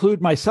 I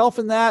include myself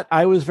in that.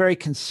 I was very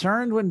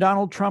concerned when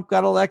Donald Trump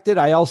got elected.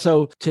 I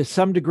also, to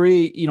some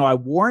degree, I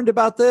warned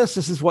about this.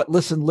 This is what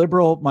Listen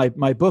Liberal,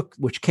 my book,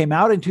 which came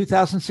out in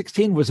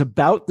 2016, was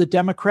about the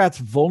Democrats'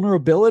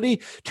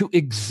 vulnerability to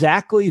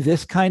exactly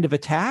this kind of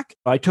attack.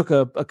 I took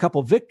a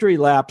couple victory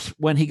laps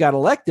when he got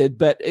elected,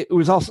 but it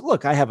was also,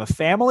 look, I have a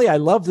family. I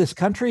love this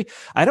country.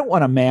 I don't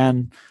want a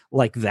man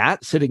like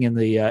that sitting in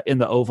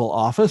the Oval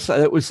Office.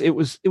 It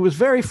was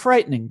very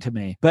frightening to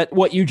me. But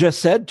what you just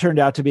said turned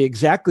out to be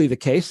exactly the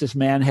case. This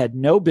man had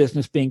no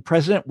business being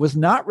president, was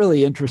not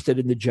really interested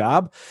in the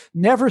job,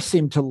 never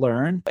seemed to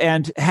learn,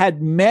 and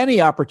had many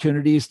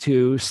opportunities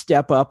to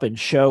step up and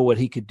show what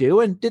he could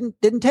do, and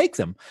didn't take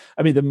them.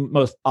 I mean, the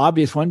most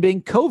obvious one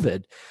being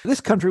COVID.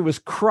 This country was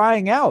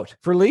crying out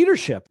for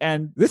leadership,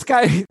 and this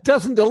guy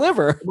doesn't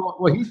deliver.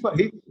 Well,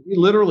 he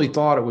literally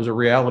thought it was a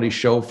reality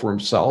show for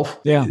himself.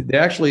 Yeah. They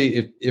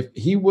actually, if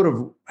he would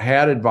have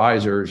had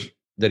advisors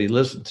that he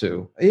listened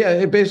to,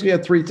 it basically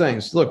had 3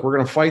 things. Look, we're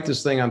going to fight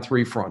this thing on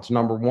 3 fronts.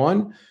 Number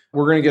 1,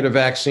 we're going to get a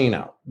vaccine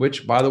out,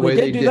 which, by the way,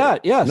 they did.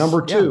 That, yes.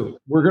 Number 2,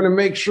 we're going to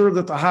make sure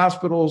that the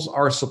hospitals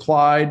are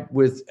supplied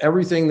with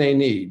everything they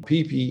need,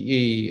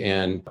 PPE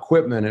and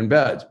equipment and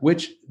beds,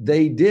 which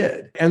they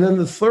did. And then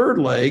the third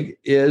leg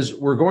is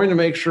we're going to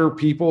make sure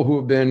people who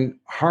have been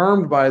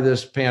harmed by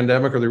this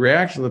pandemic or the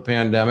reaction of the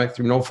pandemic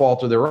through no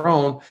fault of their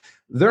own,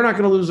 they're not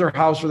going to lose their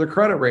house or their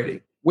credit rating,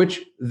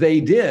 which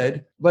they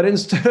did. But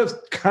instead of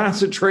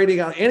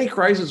concentrating on any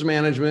crisis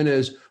management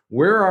is,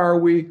 where are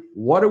we?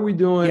 What are we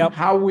doing? Yep.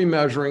 How are we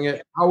measuring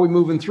it? How are we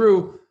moving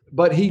through?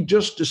 But he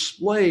just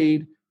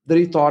displayed that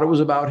he thought it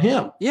was about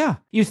him. Yeah.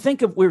 We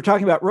were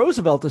talking about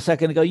Roosevelt a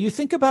second ago. You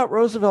think about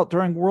Roosevelt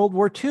during World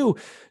War II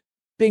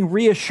being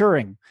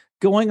reassuring,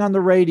 going on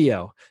the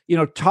radio,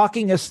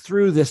 talking us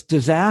through this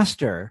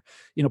disaster,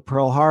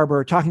 Pearl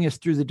Harbor, talking us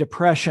through the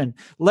Depression,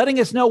 letting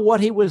us know what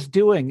he was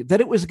doing,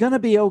 that it was going to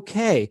be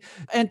okay.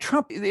 And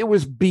Trump, it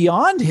was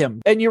beyond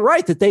him. And you're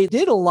right that they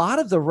did a lot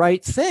of the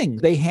right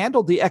things. They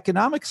handled the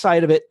economic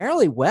side of it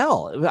fairly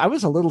well. I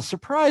was a little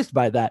surprised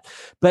by that.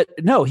 But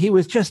no,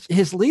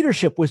 his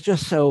leadership was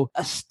just so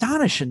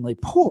astonishingly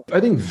poor. I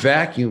think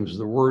vacuum is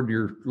the word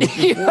you're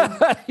looking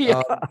for.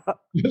 Yeah.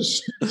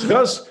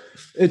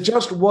 It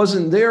just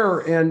wasn't there.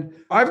 And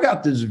I've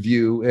got this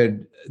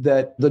view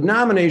that the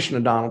nomination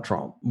of Donald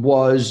Trump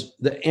was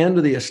the end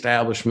of the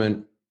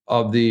establishment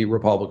of the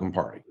Republican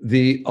Party.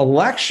 The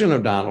election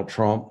of Donald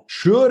Trump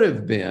should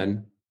have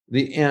been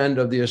the end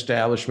of the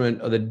establishment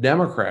of the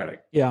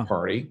Democratic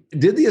Party.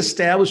 Did the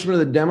establishment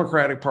of the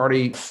Democratic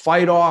Party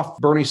fight off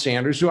Bernie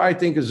Sanders, who I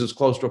think is as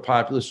close to a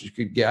populist as you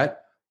could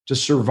get, to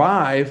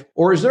survive?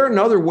 Or is there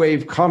another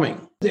wave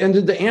coming? And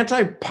did the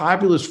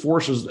anti-populist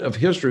forces of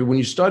history, when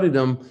you studied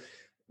them,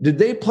 did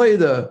they play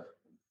the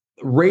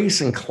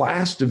race and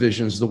class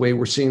divisions the way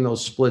we're seeing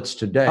those splits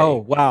today? Oh,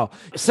 wow.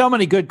 So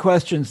many good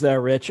questions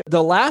there, Rich.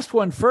 The last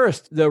one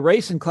first, the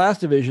race and class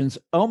divisions.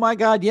 Oh, my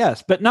God,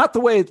 yes. But not the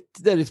way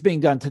that it's being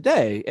done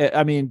today.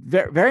 I mean,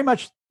 very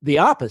much the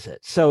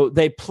opposite. So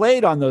they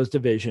played on those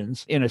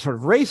divisions in a sort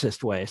of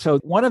racist way. So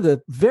one of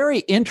the very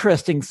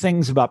interesting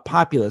things about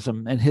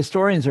populism, and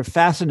historians are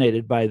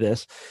fascinated by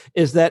this,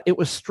 is that it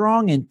was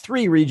strong in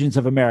three regions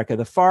of America: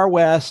 the far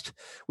west,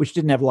 which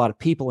didn't have a lot of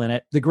people in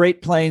it; the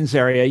Great Plains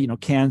area,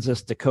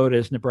 Kansas,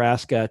 Dakotas,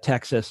 Nebraska,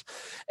 Texas;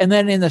 and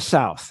then in the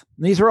South.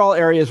 These are all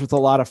areas with a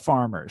lot of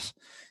farmers.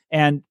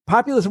 And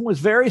populism was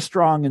very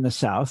strong in the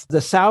South. The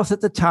South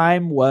at the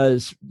time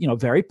was,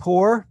 very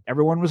poor.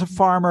 Everyone was a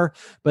farmer,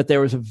 but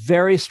there was a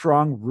very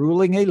strong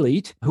ruling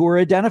elite who were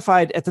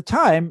identified at the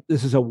time.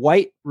 This is a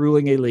white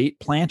ruling elite,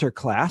 planter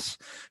class,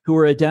 who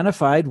were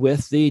identified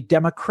with the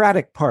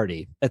Democratic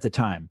Party at the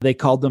time. They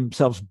called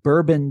themselves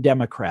Bourbon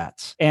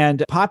Democrats.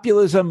 And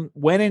populism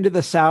went into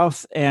the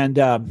South and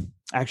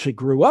actually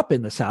grew up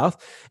in the South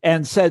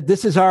and said,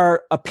 this is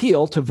our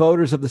appeal to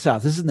voters of the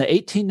South. This is in the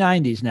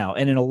 1890s now.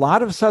 And in a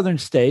lot of Southern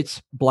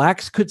states,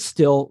 blacks could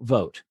still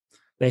vote.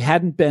 They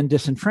hadn't been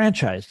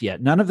disenfranchised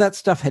yet. None of that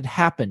stuff had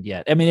happened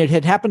yet. I mean, it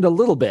had happened a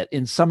little bit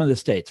in some of the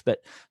states,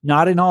 but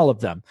not in all of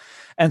them.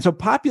 And so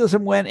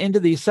populism went into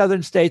these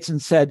Southern states and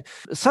said,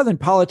 Southern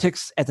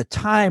politics at the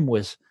time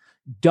was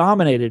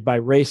dominated by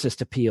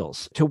racist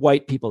appeals to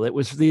white people. It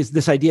was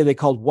this idea they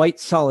called white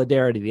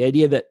solidarity, the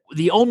idea that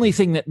the only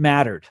thing that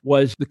mattered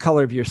was the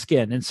color of your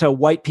skin. And so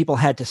white people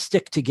had to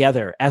stick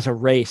together as a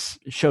race,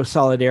 show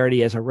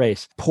solidarity as a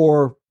race.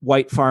 Poor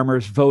white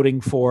farmers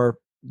voting for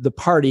the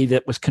party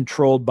that was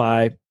controlled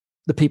by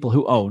the people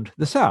who owned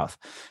the South.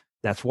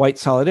 That's white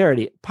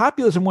solidarity.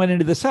 Populism went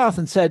into the South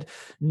and said,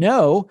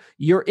 no,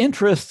 your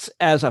interests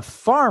as a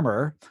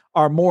farmer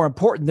are more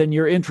important than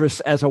your interests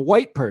as a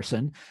white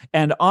person.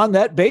 And on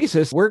that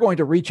basis, we're going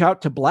to reach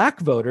out to black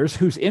voters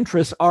whose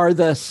interests are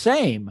the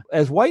same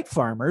as white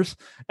farmers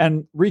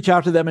and reach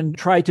out to them and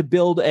try to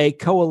build a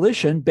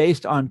coalition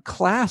based on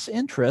class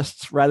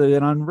interests rather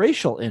than on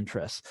racial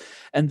interests.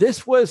 And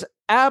this was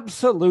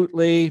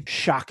absolutely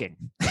shocking.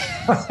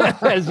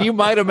 As you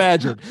might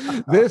imagine,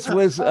 this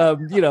was,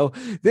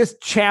 this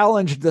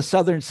challenged the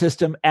Southern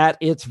system at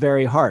its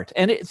very heart.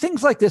 And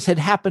things like this had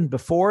happened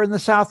before in the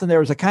South, and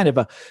there was a kind of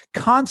a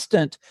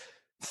constant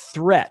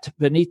threat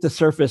beneath the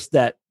surface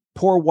that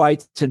poor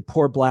whites and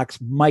poor blacks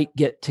might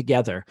get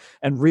together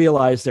and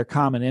realize their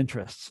common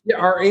interests. Yeah,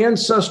 our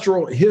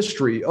ancestral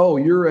history. Oh,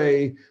 you're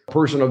a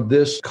person of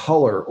this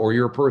color, or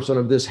you're a person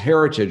of this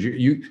heritage.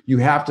 You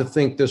have to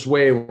think this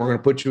way. We're going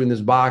to put you in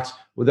this box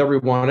with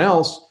everyone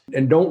else,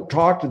 and don't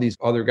talk to these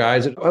other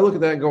guys. And I look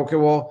at that and go, okay,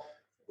 well,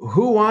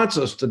 who wants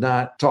us to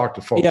not talk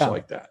to folks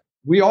like that?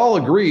 We all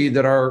agree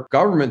that our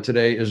government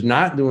today is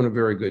not doing a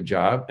very good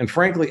job. And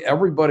frankly,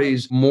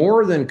 everybody's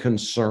more than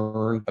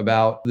concerned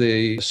about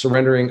the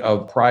surrendering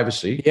of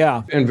privacy.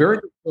 Yeah. And very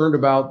concerned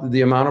about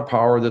the amount of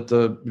power that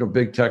the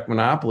big tech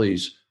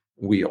monopolies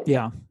wield.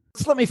 Yeah.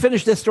 So let me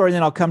finish this story and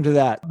then I'll come to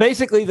that.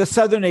 Basically, the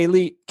Southern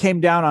elite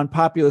came down on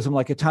populism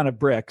like a ton of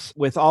bricks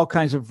with all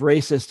kinds of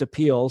racist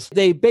appeals.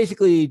 They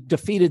basically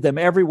defeated them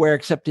everywhere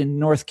except in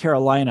North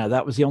Carolina.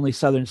 That was the only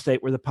Southern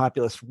state where the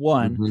populists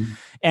won. Mm-hmm.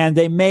 And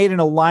they made an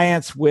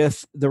alliance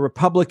with the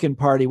Republican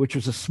Party, which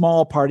was a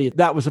small party.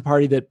 That was a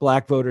party that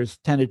black voters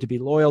tended to be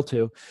loyal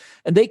to.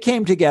 And they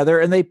came together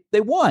and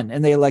they won.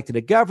 And they elected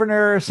a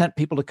governor, sent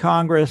people to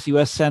Congress,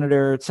 U.S.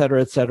 senator, et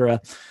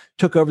cetera,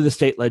 took over the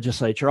state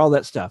legislature, all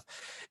that stuff.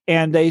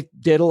 And they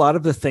did a lot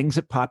of the things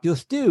that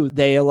populists do.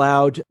 They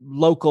allowed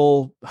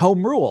local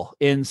home rule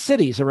in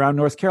cities around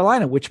North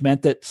Carolina, which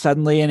meant that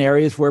suddenly in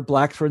areas where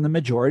blacks were in the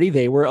majority,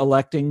 they were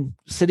electing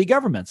city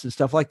governments and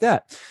stuff like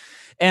that.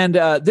 And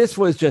this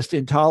was just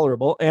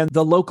intolerable. And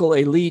the local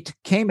elite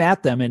came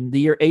at them in the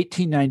year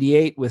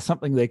 1898 with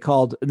something they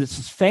called, and this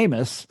is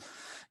famous,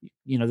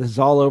 this is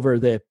all over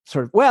the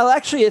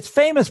actually it's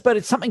famous, but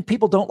it's something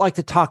people don't like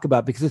to talk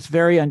about because it's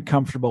very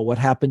uncomfortable what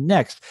happened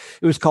next.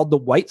 It was called the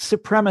White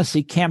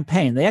Supremacy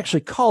Campaign. They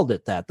actually called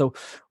it that. The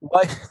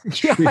White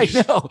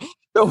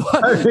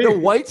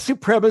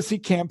Supremacy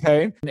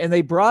Campaign. And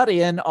they brought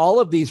in all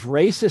of these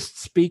racist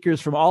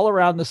speakers from all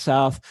around the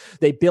South.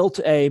 They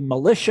built a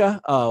militia,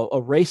 a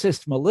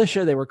racist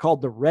militia. They were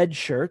called the Red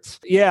Shirts.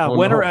 Yeah,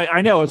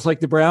 I know it's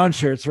like the brown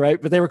shirts,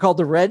 right? But they were called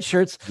the Red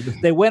Shirts.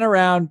 They went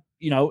around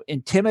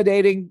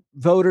intimidating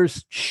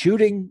voters,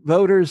 shooting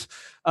voters,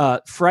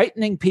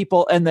 frightening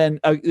people, and then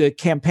a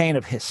campaign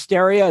of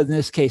hysteria, in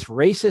this case,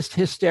 racist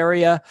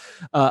hysteria,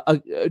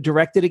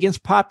 directed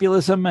against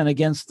populism and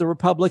against the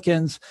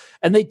Republicans.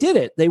 And they did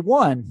it. They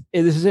won.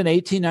 This is in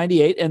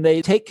 1898, and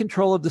they take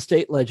control of the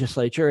state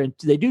legislature, and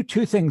they do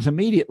two things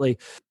immediately.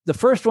 The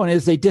first one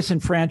is they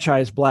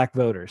disenfranchise black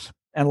voters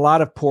and a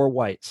lot of poor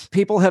whites.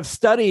 People have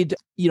studied,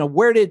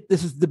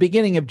 this is the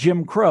beginning of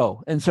Jim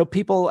Crow. And so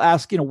people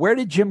ask, where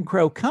did Jim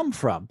Crow come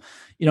from?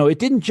 It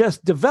didn't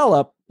just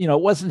develop,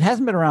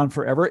 hasn't been around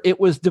forever. It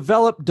was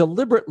developed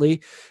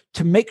deliberately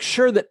to make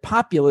sure that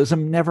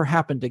populism never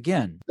happened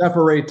again.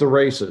 Separate the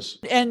races.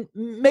 And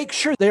make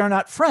sure they are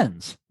not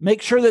friends.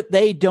 Make sure that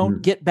they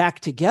don't get back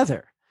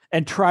together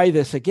and try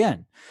this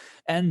again.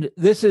 And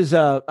this is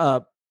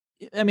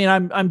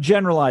I'm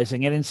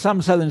generalizing, and in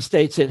some southern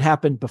states it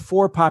happened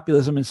before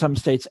populism, in some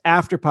states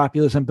after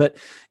populism, but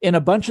in a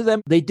bunch of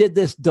them they did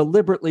this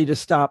deliberately to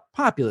stop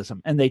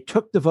populism, and they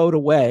took the vote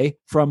away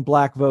from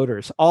Black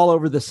voters all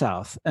over the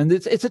South. And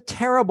it's a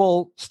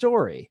terrible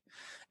story.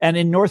 And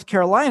in North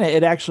Carolina,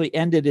 it actually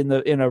ended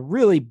in a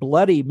really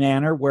bloody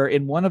manner, where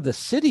in one of the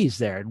cities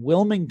there, in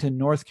Wilmington,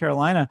 North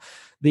Carolina,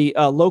 the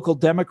local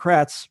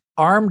Democrats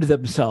armed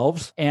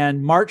themselves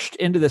and marched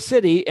into the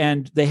city,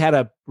 and they had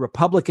a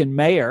Republican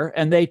mayor,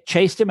 and they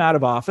chased him out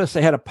of office.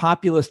 They had a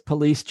populist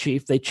police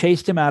chief. They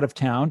chased him out of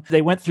town.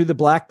 They went through the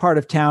black part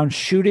of town,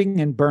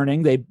 shooting and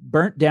burning. They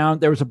burnt down.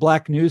 There was a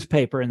black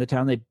newspaper in the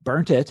town. They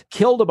burnt it,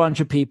 killed a bunch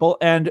of people,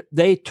 and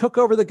they took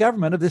over the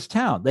government of this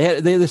town.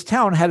 This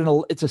town had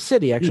it's a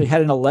city actually,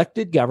 had an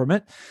elected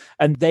government,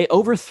 and they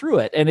overthrew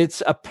it. And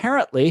it's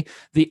apparently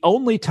the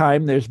only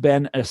time there's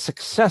been a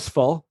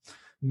successful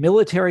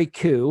military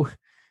coup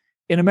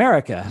in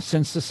America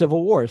since the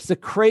Civil War. It's the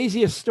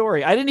craziest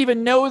story. I didn't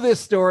even know this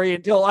story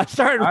until I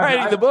started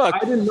writing the book. I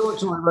didn't know it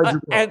until I read your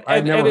book.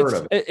 I'd never heard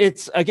of it.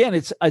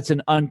 It's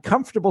an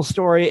uncomfortable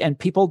story, and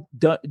people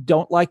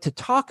don't like to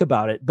talk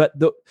about it. But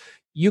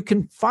you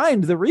can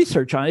find the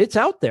research on it. It's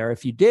out there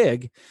if you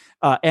dig,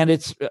 and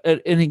it's an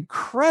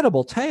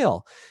incredible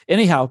tale.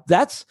 Anyhow,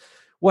 that's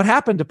what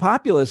happened to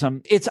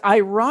populism. It's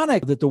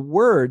ironic that the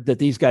word that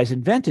these guys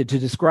invented to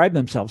describe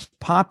themselves,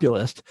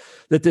 populist,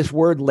 that this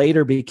word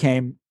later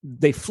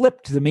they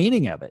flipped the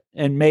meaning of it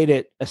and made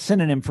it a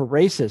synonym for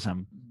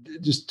racism.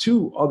 Just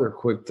two other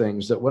quick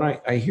things that when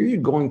I hear you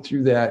going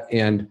through that,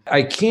 and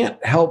I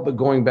can't help but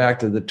going back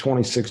to the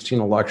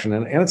 2016 election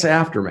and its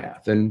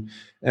aftermath. And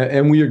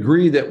we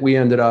agree that we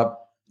ended up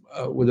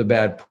with a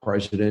bad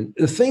president.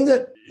 The thing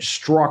that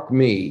struck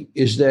me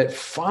is that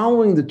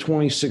following the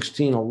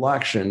 2016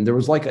 election, there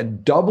was like a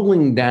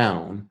doubling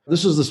down.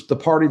 This is the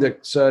party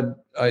that said,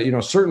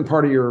 a certain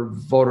part of your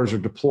voters are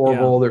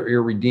deplorable, they're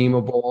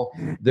irredeemable,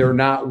 they're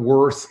not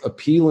worth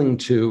appealing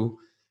to.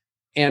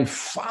 And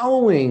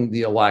following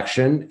the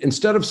election,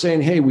 instead of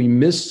saying, hey, we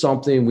missed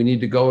something, we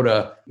need to go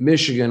to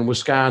Michigan,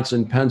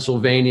 Wisconsin,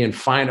 Pennsylvania and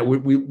find it,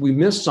 we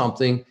missed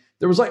something,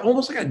 there was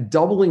almost like a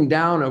doubling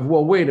down of,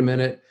 well, wait a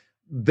minute,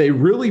 they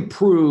really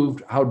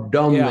proved how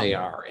dumb they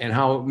are and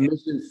how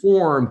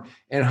misinformed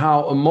and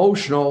how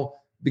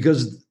emotional,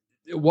 because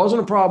it wasn't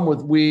a problem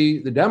with we,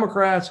 the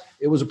Democrats.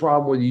 It was a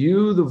problem with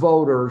you, the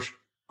voters,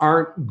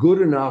 aren't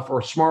good enough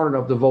or smart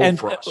enough to vote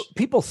for us.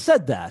 People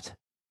said that.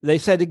 They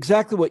said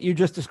exactly what you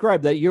just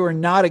described, that you are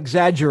not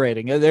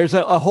exaggerating. There's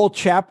a whole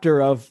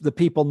chapter of The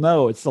People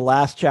Know. It's the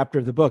last chapter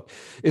of the book,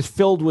 is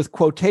filled with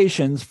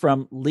quotations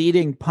from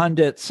leading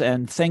pundits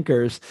and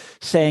thinkers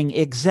saying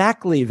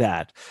exactly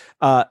that,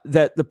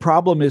 that the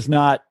problem is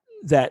not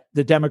that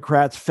the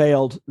Democrats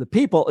failed the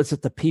people, it's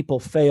that the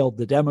people failed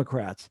the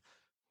Democrats.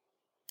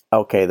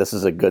 Okay, this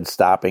is a good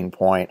stopping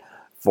point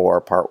for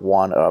part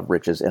 1 of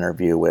Rich's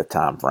interview with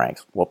Tom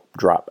Franks. We'll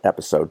drop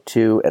episode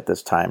 2 at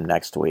this time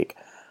next week.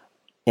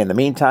 In the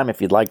meantime,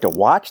 if you'd like to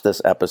watch this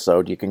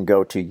episode, you can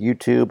go to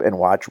YouTube and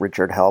watch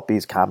Richard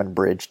Helppie's Common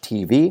Bridge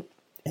TV,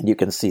 and you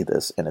can see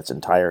this in its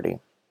entirety.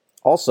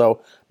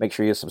 Also, make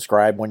sure you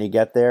subscribe when you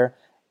get there.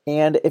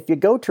 And if you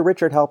go to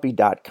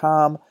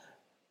richardhelppie.com,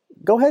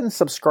 go ahead and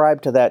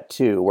subscribe to that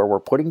too, where we're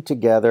putting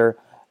together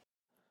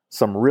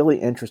some really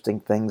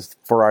interesting things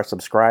for our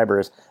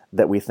subscribers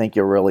that we think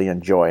you'll really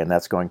enjoy. And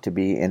that's going to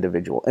be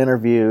individual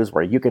interviews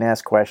where you can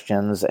ask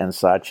questions and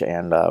such,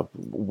 and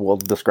we'll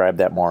describe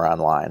that more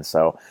online.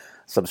 So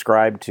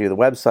subscribe to the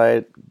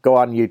website, go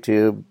on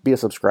YouTube, be a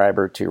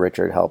subscriber to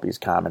Richard Helppie's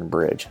Common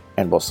Bridge,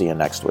 and we'll see you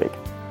next week.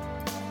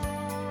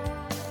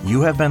 You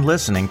have been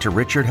listening to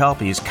Richard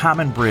Helppie's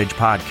Common Bridge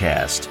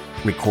podcast.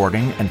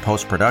 Recording and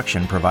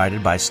post-production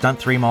provided by Stunt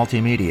 3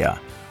 Multimedia.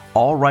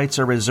 All rights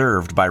are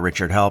reserved by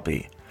Richard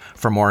Helppie.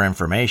 For more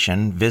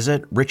information,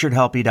 visit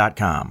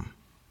richardhelppie.com.